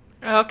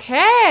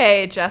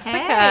 Okay, Jessica.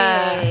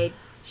 Hey.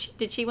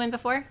 Did she win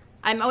before?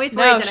 I'm always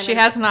worried. No, she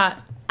has not.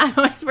 I'm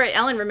always worried.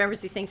 Ellen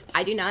remembers these things.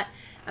 I do not.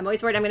 I'm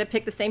always worried I'm going to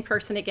pick the same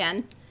person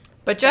again.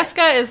 But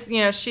Jessica is,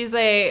 she's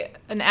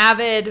an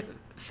avid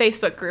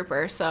Facebook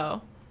grouper,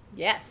 so.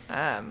 Yes.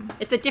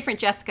 It's a different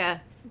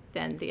Jessica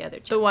than the other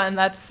Jessica. The one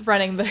that's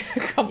running the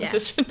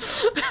competition.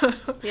 Yeah.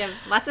 We have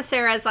lots of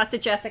Sarahs, lots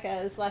of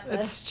Jessicas,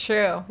 It's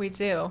true. We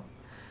do.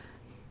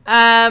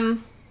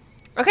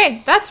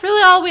 Okay, that's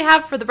really all we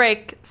have for the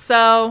break.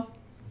 So,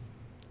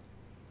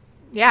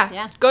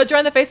 yeah. Go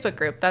join the Facebook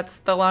group. That's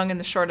the long and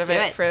the short of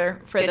it for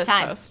this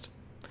post.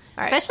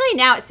 All right. Especially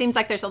now, it seems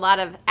like there's a lot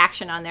of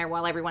action on there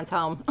while everyone's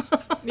home.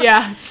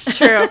 Yeah, it's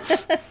true.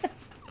 It's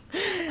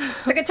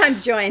a good time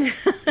to join.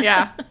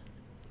 Yeah.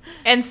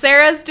 And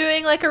Sarah's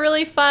doing like a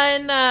really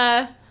fun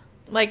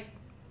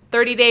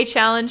 30-day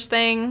challenge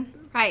thing.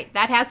 Right.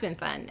 That has been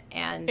fun.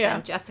 And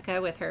then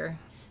Jessica with her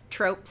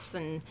tropes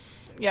and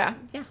Yeah.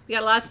 yeah, we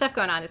got a lot of stuff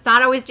going on. It's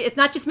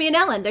not just me and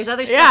Ellen. There's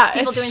other stuff, Yeah,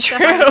 people doing it's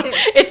stuff true. on it too.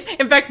 It's,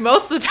 in fact,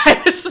 most of the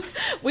time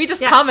we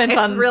just comment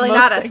on It's really most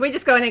not things. us. We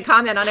just go in and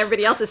comment on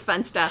everybody else's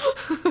fun stuff.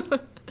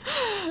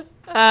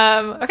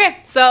 Okay,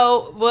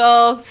 so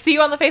we'll see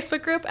you on the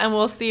Facebook group, and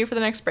we'll see you for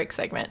the next break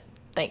segment.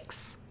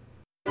 Thanks.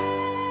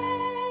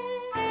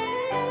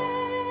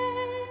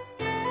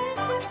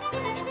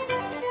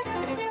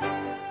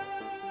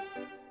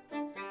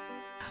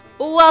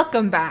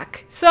 Welcome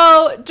back.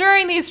 So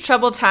during these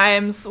troubled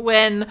times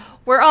when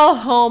we're all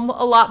home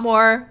a lot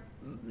more,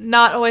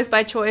 not always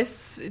by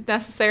choice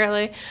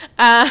necessarily,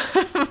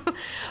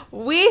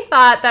 we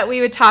thought that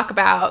we would talk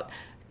about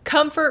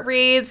comfort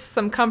reads,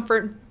 some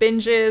comfort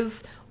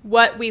binges,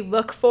 what we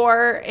look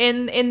for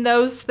in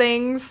those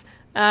things,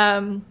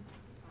 and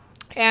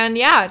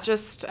yeah,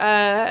 just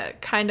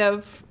kind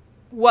of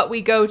what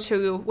we go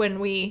to when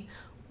we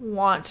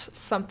want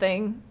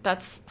something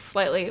that's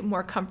slightly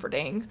more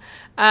comforting.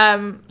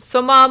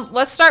 So Mom,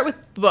 let's start with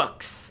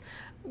books.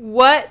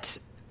 What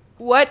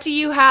do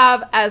you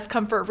have as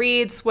comfort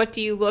reads? What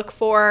do you look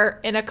for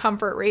in a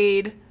comfort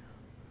read?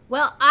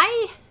 Well,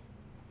 I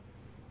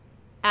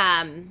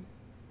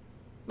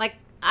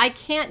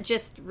can't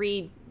just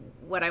read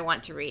what I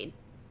want to read.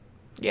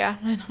 Yeah.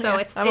 So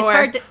yeah,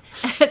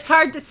 it's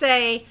hard to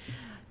say,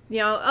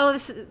 oh,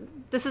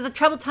 this is a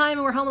troubled time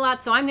and we're home a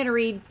lot, so I'm going to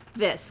read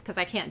this, because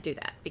I can't do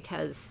that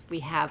because we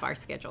have our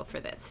schedule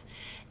for this.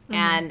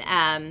 Mm-hmm.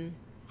 And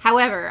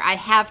however, I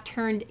have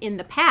turned in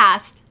the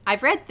past.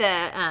 I've read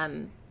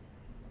the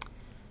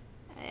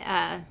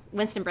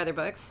Winston Brother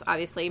books,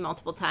 obviously,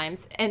 multiple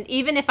times. And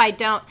even if I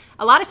don't,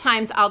 a lot of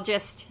times I'll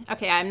just,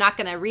 I'm not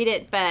going to read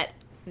it, but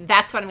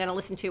that's what I'm going to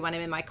listen to when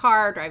I'm in my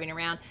car driving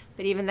around.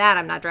 But even that,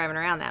 I'm not driving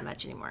around that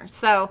much anymore.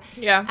 So,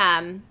 yeah.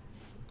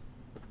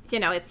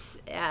 It's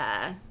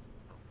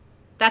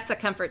that's a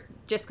comfort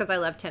just because I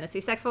love Tennessee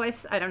Sex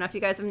Voice. I don't know if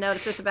you guys have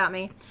noticed this about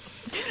me.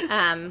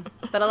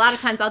 But a lot of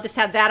times I'll just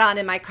have that on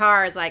in my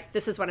car. It's like,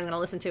 this is what I'm going to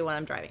listen to when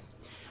I'm driving.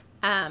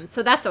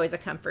 So that's always a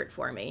comfort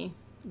for me.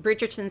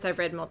 Bridgerton's I've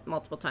read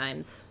multiple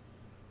times.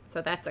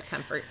 So that's a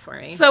comfort for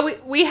me. So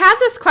we had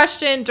this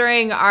question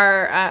during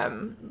our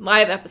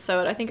live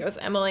episode. I think it was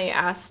Emily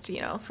asked,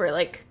 for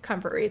like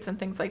comfort reads and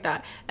things like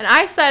that. And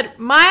I said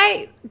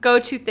my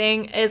go-to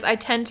thing is I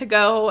tend to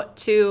go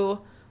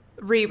to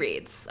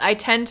rereads. I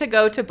tend to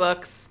go to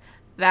books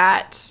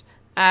that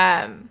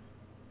I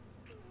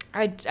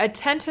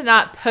tend to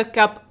not pick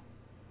up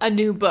a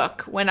new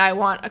book when I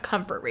want a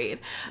comfort read.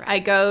 Right. I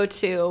go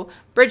to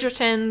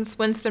Bridgerton's,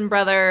 Winston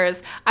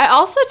Brothers. I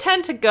also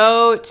tend to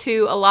go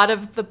to a lot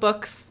of the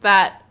books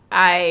that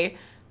I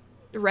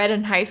read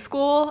in high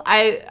school.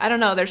 I don't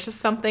know, there's just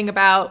something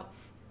about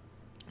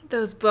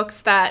those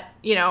books that,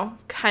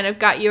 kind of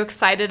got you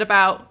excited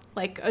about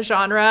like a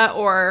genre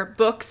or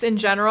books in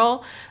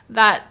general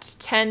that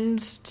tend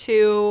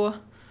to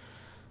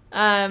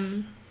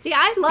see,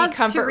 I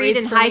loved to read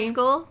in high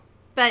school,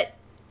 but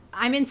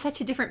I'm in such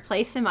a different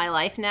place in my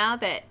life now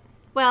that,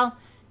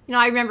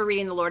 I remember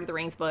reading the Lord of the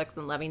Rings books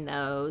and loving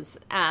those.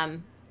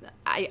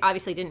 I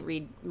obviously didn't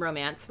read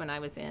romance when I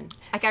was in.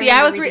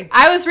 I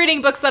was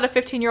reading books that a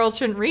 15-year-old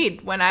shouldn't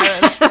read when I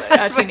was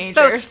a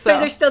teenager. So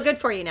they're still good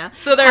for you now.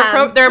 So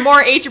they're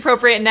more age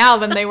appropriate now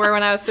than they were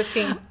when I was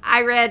 15.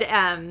 I read.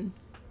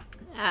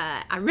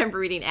 I remember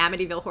reading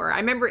Amityville Horror. I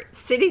remember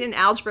sitting in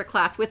algebra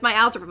class with my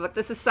algebra book.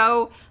 This is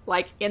so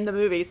like in the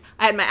movies.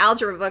 I had my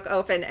algebra book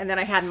open, and then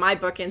I had my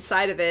book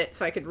inside of it,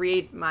 so I could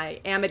read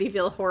my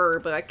Amityville Horror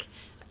book.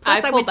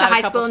 Plus, I went to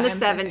high school in the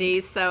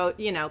 70s, so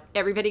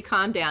everybody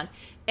calm down.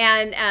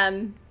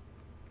 And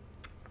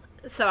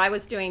so I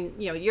was doing,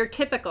 your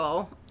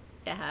typical,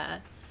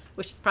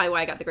 which is probably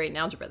why I got the grade in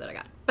algebra that I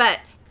got. But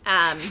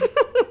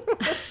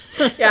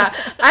yeah,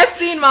 I've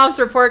seen Mom's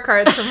report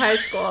cards from high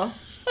school.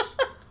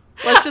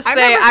 Let's just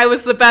say I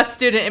was the best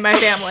student in my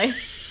family.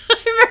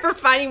 I remember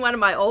finding one of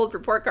my old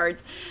report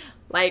cards,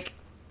 like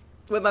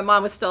when my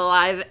mom was still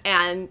alive,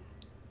 and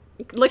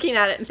looking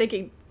at it and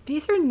thinking,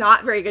 these are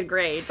not very good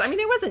grades. I mean,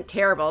 it wasn't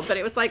terrible, but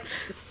it was like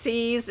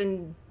C's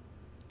and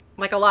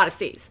like a lot of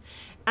C's.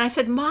 And I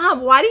said,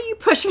 Mom, why didn't you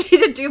push me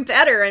to do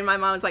better? And my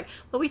mom was like,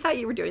 well, we thought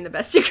you were doing the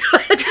best you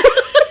could.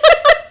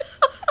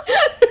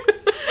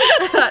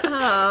 I thought,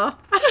 oh,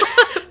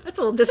 that's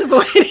a little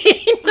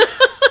disappointing.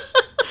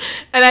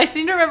 And I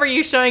seem to remember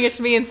you showing it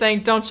to me and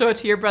saying, don't show it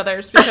to your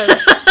brothers because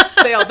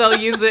they'll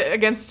use it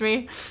against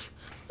me.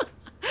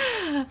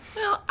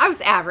 Well, I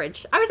was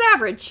average.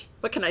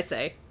 What can I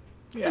say?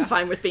 Yeah. I'm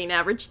fine with being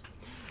average.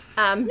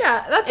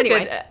 Yeah, that's a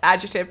good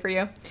adjective for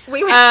you.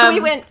 We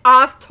went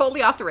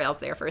totally off the rails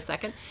there for a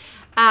second.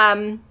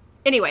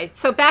 Anyway,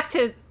 so back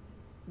to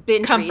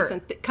binge reads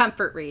and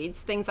comfort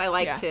reads, things I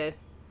like to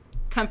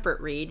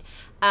comfort read.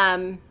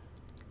 I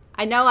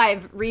know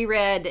I've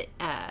reread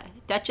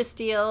Duchess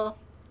Deal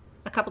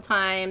a couple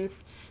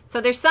times.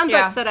 So there's some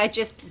books that I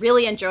just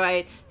really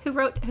enjoyed. Who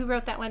wrote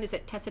that one? Is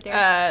it Tessa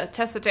Dare?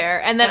 Tessa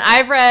Dare. And then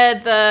I've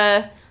read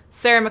the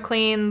Sarah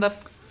McLean, The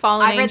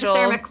Fallen Angel. I've read the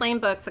Sarah McLean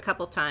books a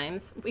couple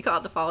times. We call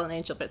it The Fallen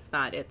Angel, but it's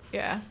not. It's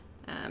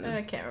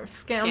I can't remember.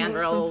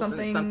 Scoundrels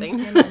and something.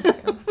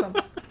 Scandals,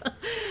 something.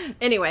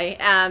 Anyway,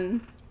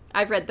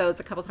 I've read those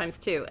a couple times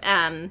too.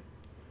 I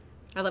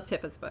love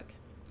Pippa's book.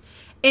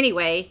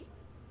 Anyway,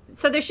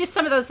 so there's just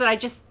some of those that I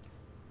just,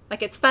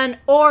 like, it's fun,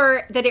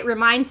 or that it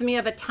reminds me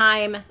of a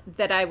time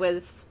that I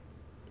was,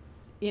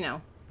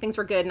 things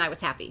were good and I was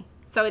happy.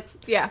 So it's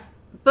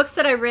books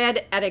that I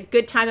read at a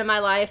good time in my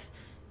life.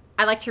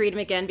 I like to read them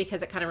again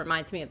because it kind of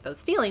reminds me of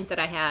those feelings that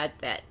I had,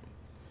 that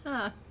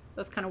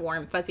those kind of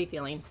warm, fuzzy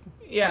feelings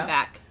come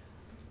back.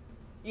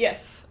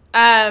 Yes.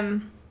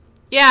 And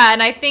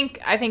I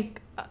think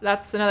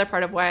that's another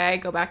part of why I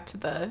go back to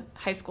the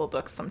high school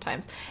books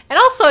sometimes. And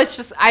also, it's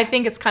just, I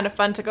think it's kind of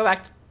fun to go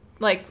back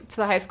to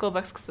the high school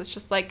books because it's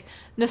just like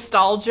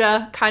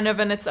nostalgia kind of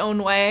in its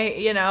own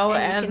way,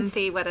 And you can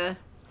see what a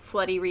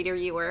slutty reader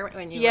you were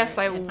when you were in high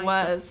school. Yes, I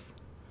was.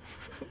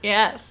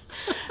 Yes.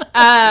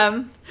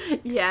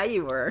 Yeah,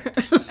 you were.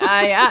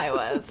 Yeah, I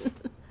was.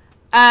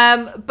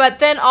 But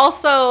then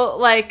also,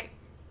 like,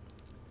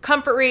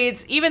 comfort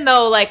reads, even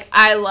though, like,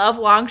 I love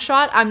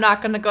Longshot, I'm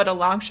not going to go to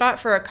Longshot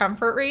for a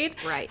comfort read.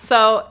 Right.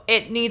 So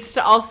it needs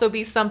to also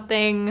be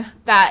something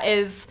that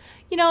is,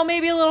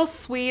 maybe a little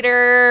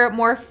sweeter,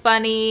 more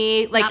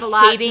funny, like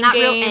Hating not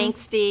Game. Real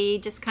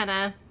angsty, just kind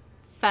of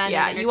fun.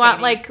 Yeah, you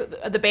want, like,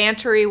 the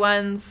bantery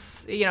ones,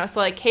 so,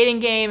 like, Hating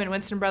Game and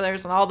Winston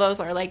Brothers and all those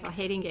are, like,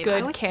 Hating Game.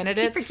 good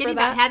candidates keep forgetting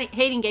for that. about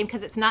Hating Game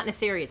because it's not in a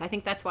series. I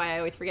think that's why I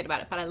always forget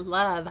about it. But I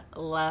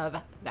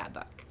love that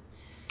book.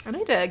 I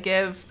need to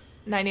give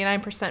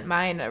 99%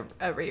 Mine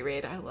a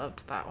reread. I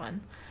loved that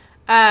one.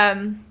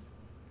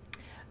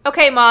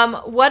 Okay, Mom,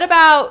 what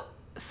about...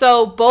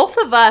 So both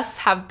of us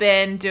have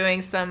been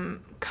doing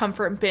some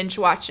comfort binge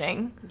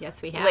watching.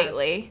 Yes, we have.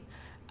 Lately.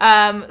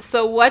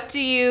 So what do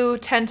you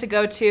tend to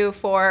go to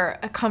for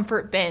a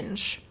comfort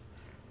binge?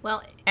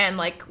 Well, and,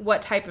 like,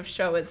 what type of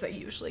show is it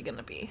usually going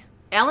to be?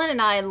 Ellen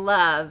and I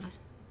love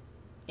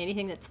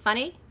anything that's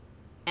funny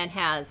and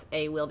has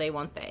a will they,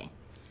 won't they.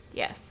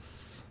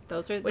 Yes.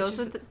 Those are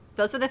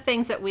the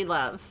things that we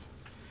love.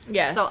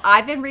 Yes. So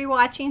I've been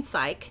rewatching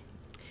Psych.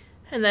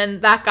 And then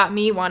that got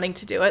me wanting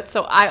to do it.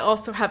 So I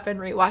also have been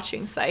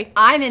rewatching Psych.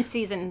 I'm in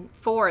season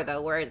 4,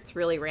 though, where it's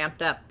really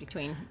ramped up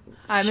between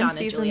I'm Sean in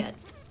season and Juliet.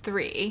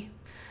 3.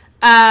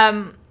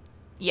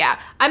 Yeah.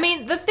 I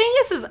mean, the thing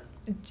is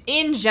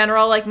in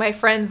general, like, my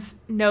friends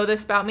know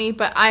this about me,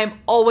 but I'm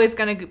always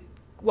going to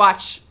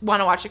want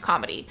to watch a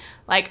comedy.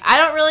 Like, I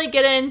don't really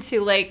get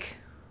into, like,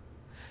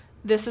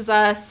 This Is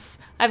Us.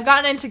 I've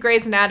gotten into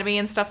Grey's Anatomy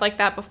and stuff like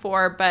that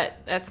before, but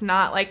that's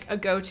not, like, a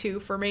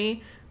go-to for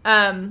me.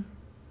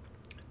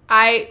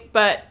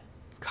 But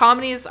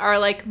comedies are,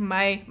 like,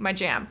 my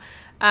jam.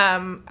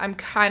 I'm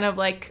kind of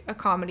like a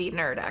comedy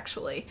nerd,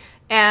 actually.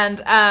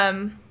 And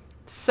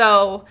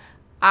so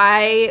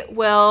I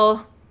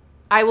will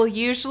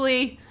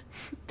usually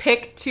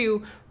pick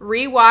to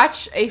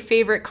rewatch a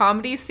favorite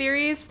comedy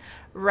series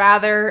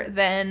rather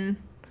than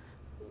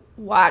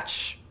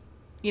watch,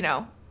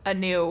 a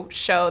new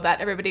show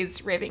that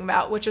everybody's raving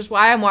about, which is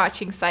why I'm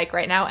watching Psych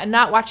right now and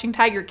not watching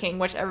Tiger King,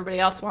 which everybody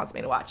else wants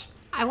me to watch.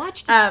 I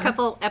watched a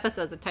couple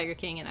episodes of Tiger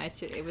King, and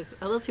it was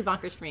a little too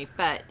bonkers for me,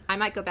 but I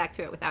might go back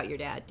to it without your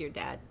dad. Your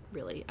dad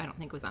really, I don't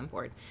think, was on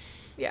board.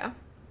 Yeah.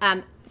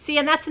 See,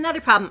 and that's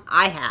another problem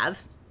I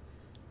have.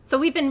 So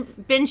we've been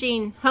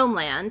binging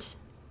Homeland,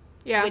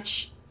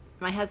 which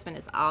my husband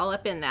is all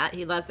up in that.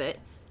 He loves it.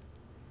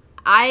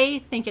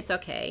 I think it's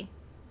okay.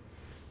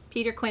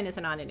 Peter Quinn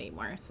isn't on it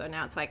anymore, so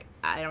now it's like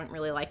I don't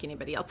really like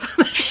anybody else on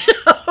the show.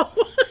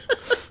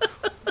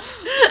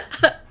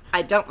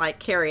 I don't like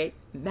Carrie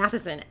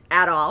Matheson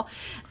at all.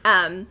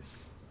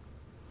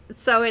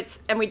 So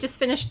and we just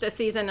finished a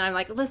season, and I'm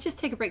like, let's just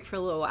take a break for a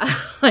little while.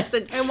 I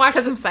said, and watch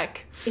some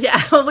Psych.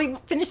 Yeah, well, we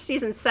finished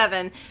season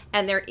 7,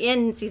 and they're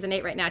in season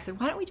 8 right now. I said,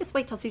 why don't we just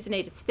wait till season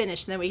 8 is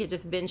finished, and then we could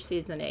just binge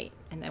season 8,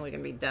 and then we're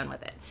going to be done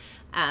with it.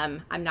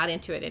 I'm not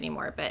into it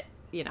anymore, but,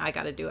 I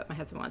got to do what my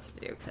husband wants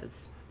to do,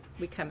 because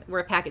we're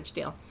a package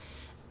deal.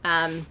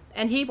 And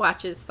he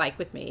watches Psych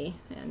with me,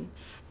 and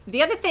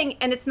the other thing,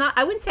 and it's not,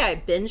 I wouldn't say I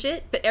binge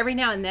it, but every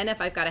now and then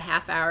if I've got a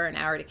half hour, an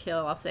hour to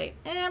kill, I'll say,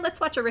 let's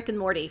watch a Rick and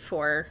Morty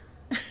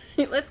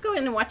let's go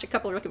in and watch a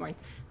couple of Rick and Morty.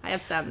 I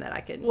have some that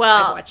I've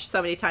watched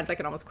so many times I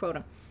can almost quote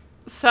them.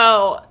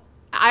 So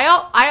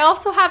I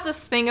also have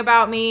this thing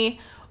about me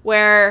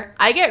where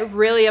I get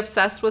really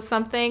obsessed with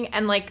something,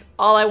 and, like,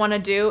 all I want to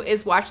do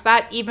is watch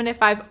that, even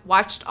if I've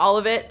watched all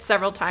of it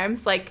several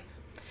times. Like,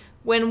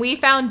 when we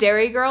found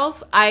Dairy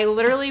Girls, I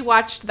literally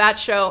watched that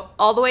show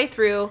all the way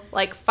through,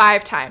 like,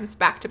 5 times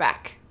back to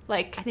back.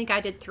 Like, I think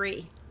I did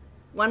 3.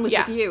 One was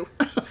with you.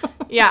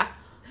 Yeah.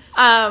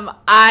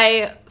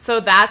 So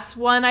that's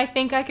one I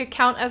think I could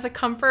count as a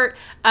comfort.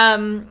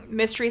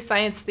 Mystery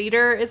Science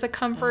Theater is a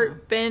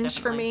comfort binge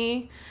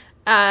definitely.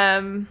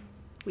 for me.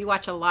 We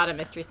watch a lot of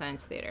Mystery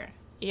Science Theater.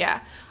 Yeah.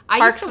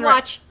 I used to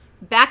watch,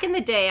 back in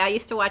the day, I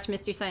used to watch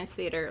Mystery Science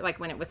Theater, like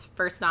when it was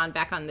first on,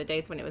 back on the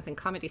days when it was in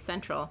Comedy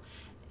Central.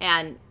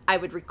 And I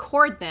would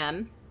record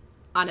them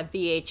on a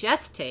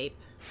VHS tape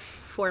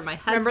for my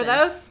husband. Remember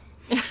those?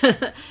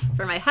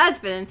 for my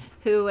husband,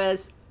 who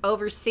was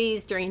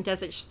overseas during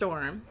Desert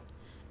Storm,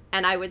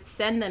 and I would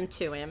send them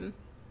to him,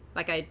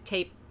 like I'd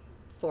tape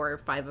 4 or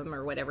 5 of them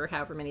or whatever,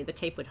 however many the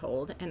tape would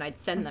hold, and I'd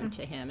send them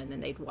to him, and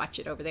then they'd watch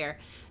it over there.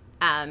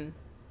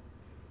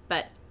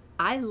 But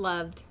I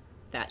loved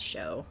that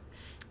show,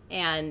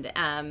 and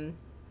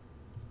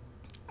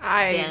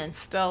I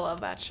still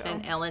love that show.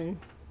 And Ellen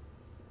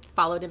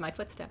followed in my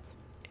footsteps.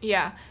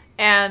 Yeah,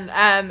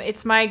 and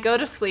it's my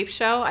go-to-sleep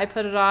show. I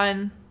put it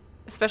on,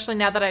 especially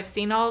now that I've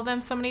seen all of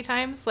them so many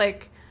times.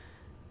 Like,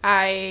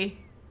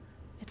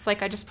 it's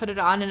like I just put it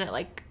on and it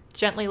like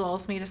gently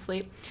lulls me to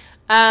sleep.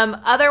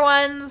 Other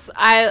ones,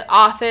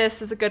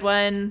 Office is a good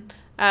one.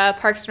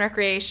 Parks and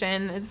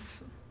Recreation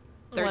is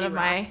one of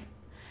my.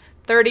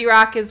 30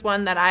 Rock is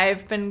one that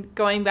I've been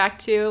going back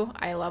to.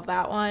 I love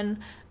that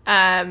one.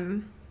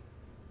 Happy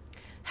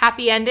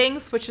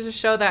Endings, which is a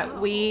show that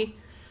we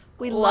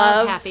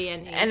love Happy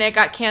Endings, and it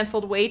got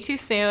canceled way too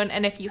soon.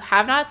 And if you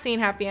have not seen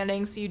Happy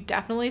Endings, you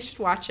definitely should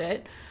watch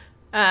it.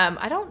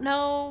 I don't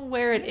know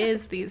where it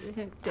is these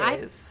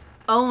days.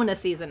 I own a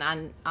season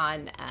on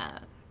Prime.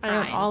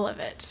 I own all of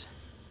it.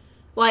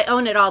 Well, I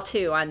own it all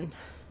too on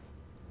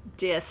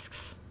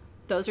discs.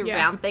 Those are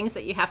round things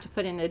that you have to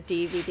put in a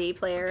DVD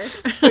player,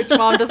 which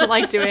Mom doesn't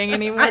like doing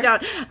anymore. I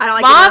don't like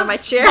getting out of my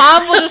chair.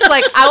 Mom will just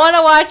like, I want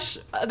to watch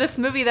this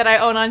movie that I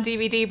own on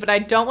DVD, but I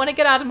don't want to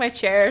get out of my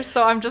chair,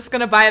 so I'm just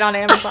gonna buy it on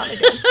Amazon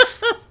again.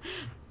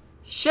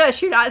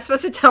 Shush! You're not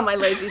supposed to tell my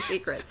lazy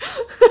secrets.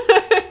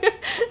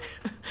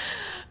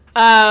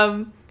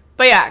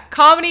 But yeah,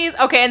 comedies.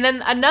 Okay, and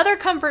then another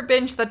comfort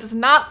binge that does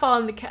not fall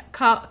in the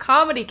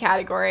comedy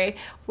category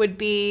would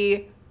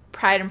be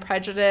Pride and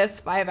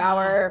Prejudice,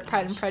 5-hour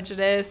Pride and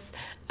Prejudice.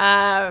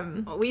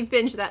 We've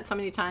binged that so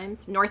many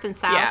times. North and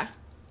South. Yeah.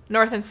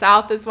 North and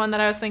South is one that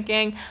I was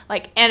thinking.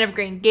 Like Anne of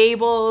Green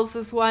Gables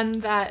is one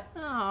that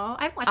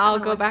I've watched I'll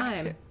go back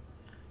to.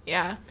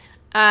 Yeah.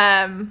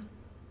 Yeah,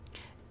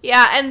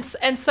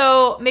 and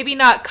so maybe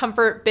not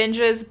comfort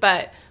binges,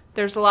 but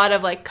there's a lot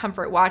of like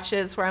comfort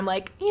watches where I'm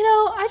like,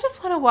 I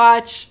just want to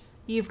watch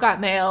You've Got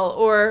Mail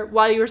or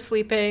While You Were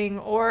Sleeping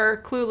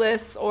or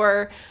Clueless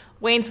or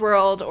Wayne's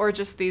World or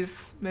just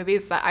these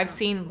movies that I've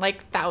seen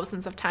like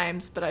thousands of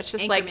times, but it's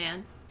just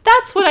Anchorman.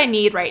 That's what I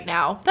need right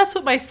now. That's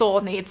what my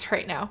soul needs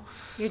right now.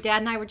 Your dad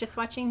and I were just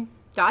watching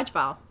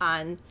Dodgeball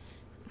on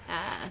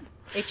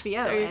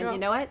HBO, and go. You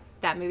know what?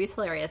 That movie's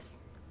hilarious.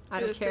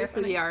 I don't care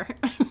who we are.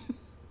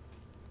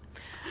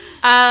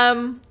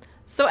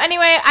 So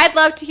anyway, I'd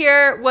love to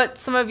hear what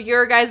some of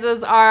your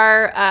guys's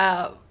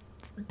are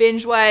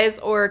binge-wise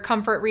or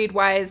comfort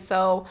read-wise.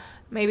 So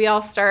maybe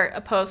I'll start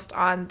a post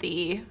on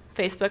the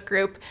Facebook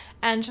group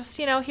and just,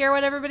 hear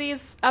what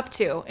everybody's up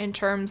to in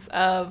terms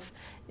of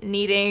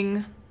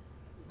needing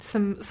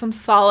some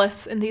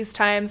solace in these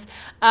times.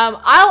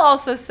 I'll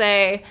also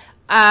say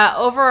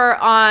over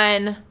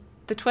on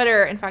the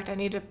Twitter, in fact, I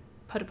need to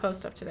put a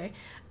post up today.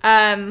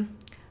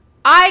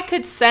 I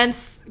could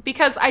sense,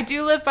 because I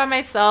do live by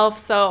myself,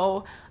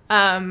 so,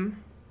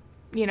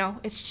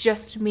 it's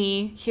just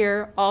me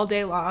here all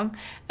day long.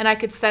 And I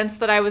could sense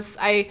that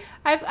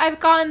I've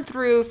gone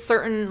through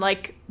certain,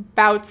 like,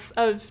 bouts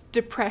of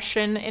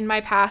depression in my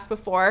past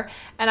before.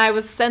 And I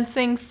was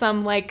sensing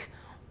some, like,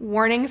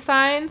 warning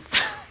signs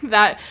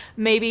that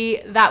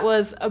maybe that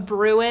was a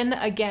brewing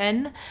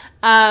again.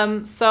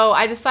 So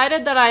I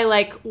decided that I,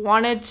 like,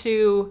 wanted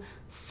to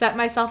set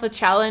myself a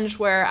challenge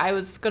where I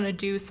was going to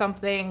do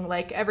something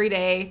like every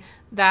day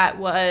that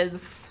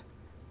was,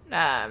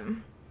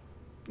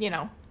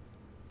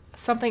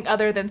 something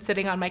other than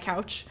sitting on my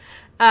couch.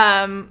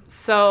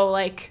 So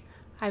like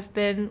I've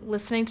been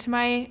listening to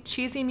my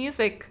cheesy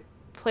music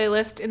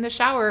playlist in the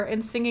shower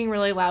and singing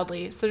really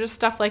loudly. So just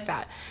stuff like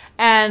that.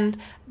 And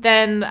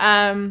then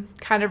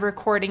kind of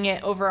recording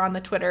it over on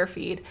the Twitter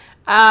feed.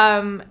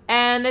 And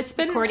it's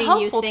been recording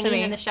helpful you to me.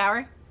 Singing in the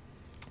shower?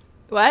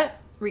 What?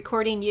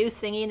 Recording you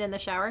singing in the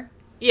shower?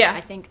 Yeah.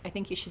 I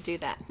think you should do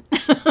that.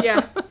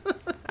 Yeah.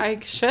 I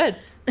should.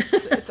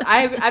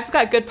 I've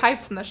got good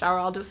pipes in the shower,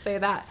 I'll just say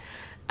that.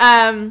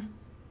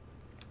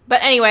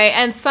 But anyway,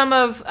 and some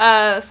of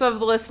the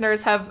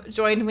listeners have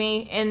joined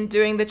me in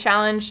doing the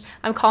challenge.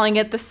 I'm calling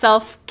it the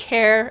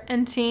Self-Care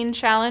and Teen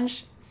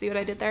Challenge. See what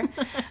I did there?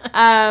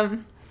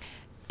 And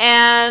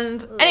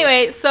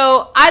anyway,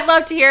 so I'd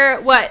love to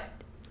hear what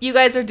you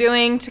guys are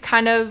doing to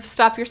kind of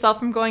stop yourself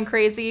from going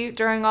crazy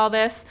during all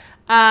this.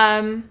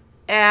 And,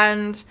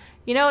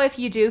 if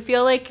you do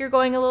feel like you're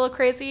going a little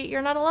crazy,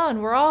 you're not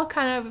alone. We're all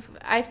kind of,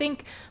 I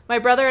think my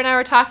brother and I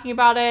were talking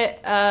about it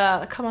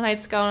a couple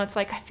nights ago, and it's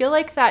like, I feel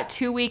like that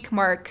 2-week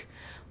mark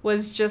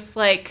was just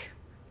like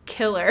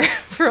killer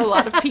for a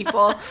lot of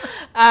people.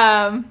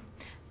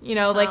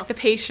 Like the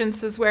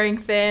patience is wearing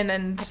thin,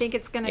 and I think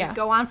it's going to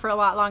go on for a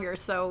lot longer,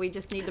 so we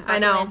just need to buckle I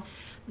know.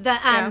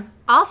 in.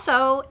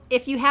 Also,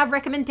 if you have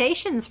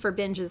recommendations for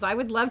binges, I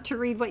would love to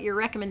read what your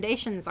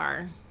recommendations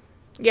are.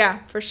 Yeah,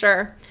 for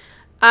sure.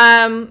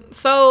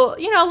 So,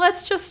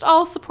 let's just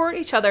all support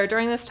each other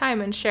during this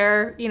time and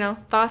share,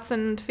 thoughts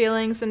and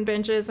feelings and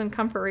binges and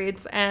comfort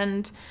reads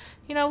and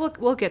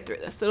we'll get through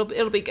this.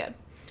 It'll be good.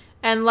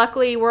 And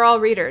luckily, we're all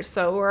readers,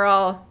 so we're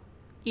all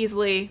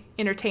easily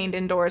entertained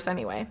indoors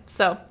anyway.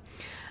 So,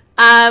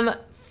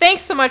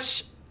 thanks so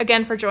much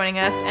again for joining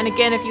us. And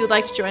again, if you would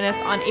like to join us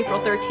on April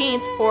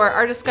 13th for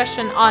our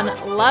discussion on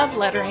Love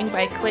Lettering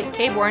by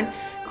Claiborne,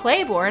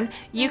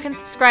 you can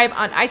subscribe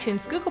on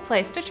iTunes, Google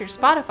Play, Stitcher,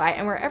 Spotify,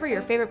 and wherever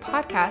your favorite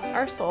podcasts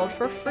are sold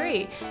for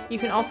free. You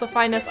can also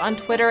find us on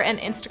Twitter and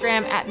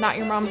Instagram at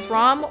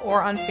NotYourMomsRom,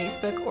 or on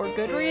Facebook or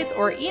Goodreads,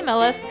 or email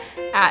us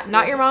at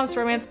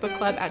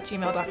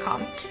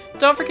notyourmomsromancebookclub@gmail.com.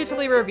 Don't forget to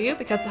leave a review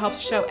because it helps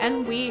the show,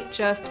 and we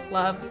just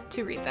love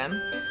to read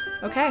them.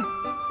 Okay.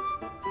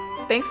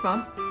 Thanks,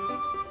 Mom.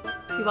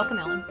 You're welcome,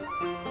 Ellen.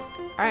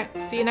 All right.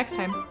 See you next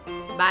time.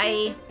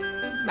 Bye.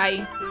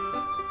 Bye.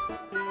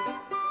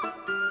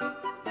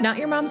 Not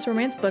Your Mom's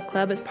Romance Book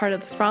Club is part of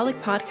the Frolic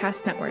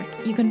Podcast Network.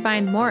 You can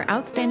find more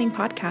outstanding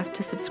podcasts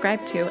to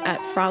subscribe to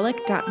at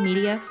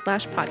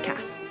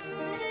frolic.media/podcasts.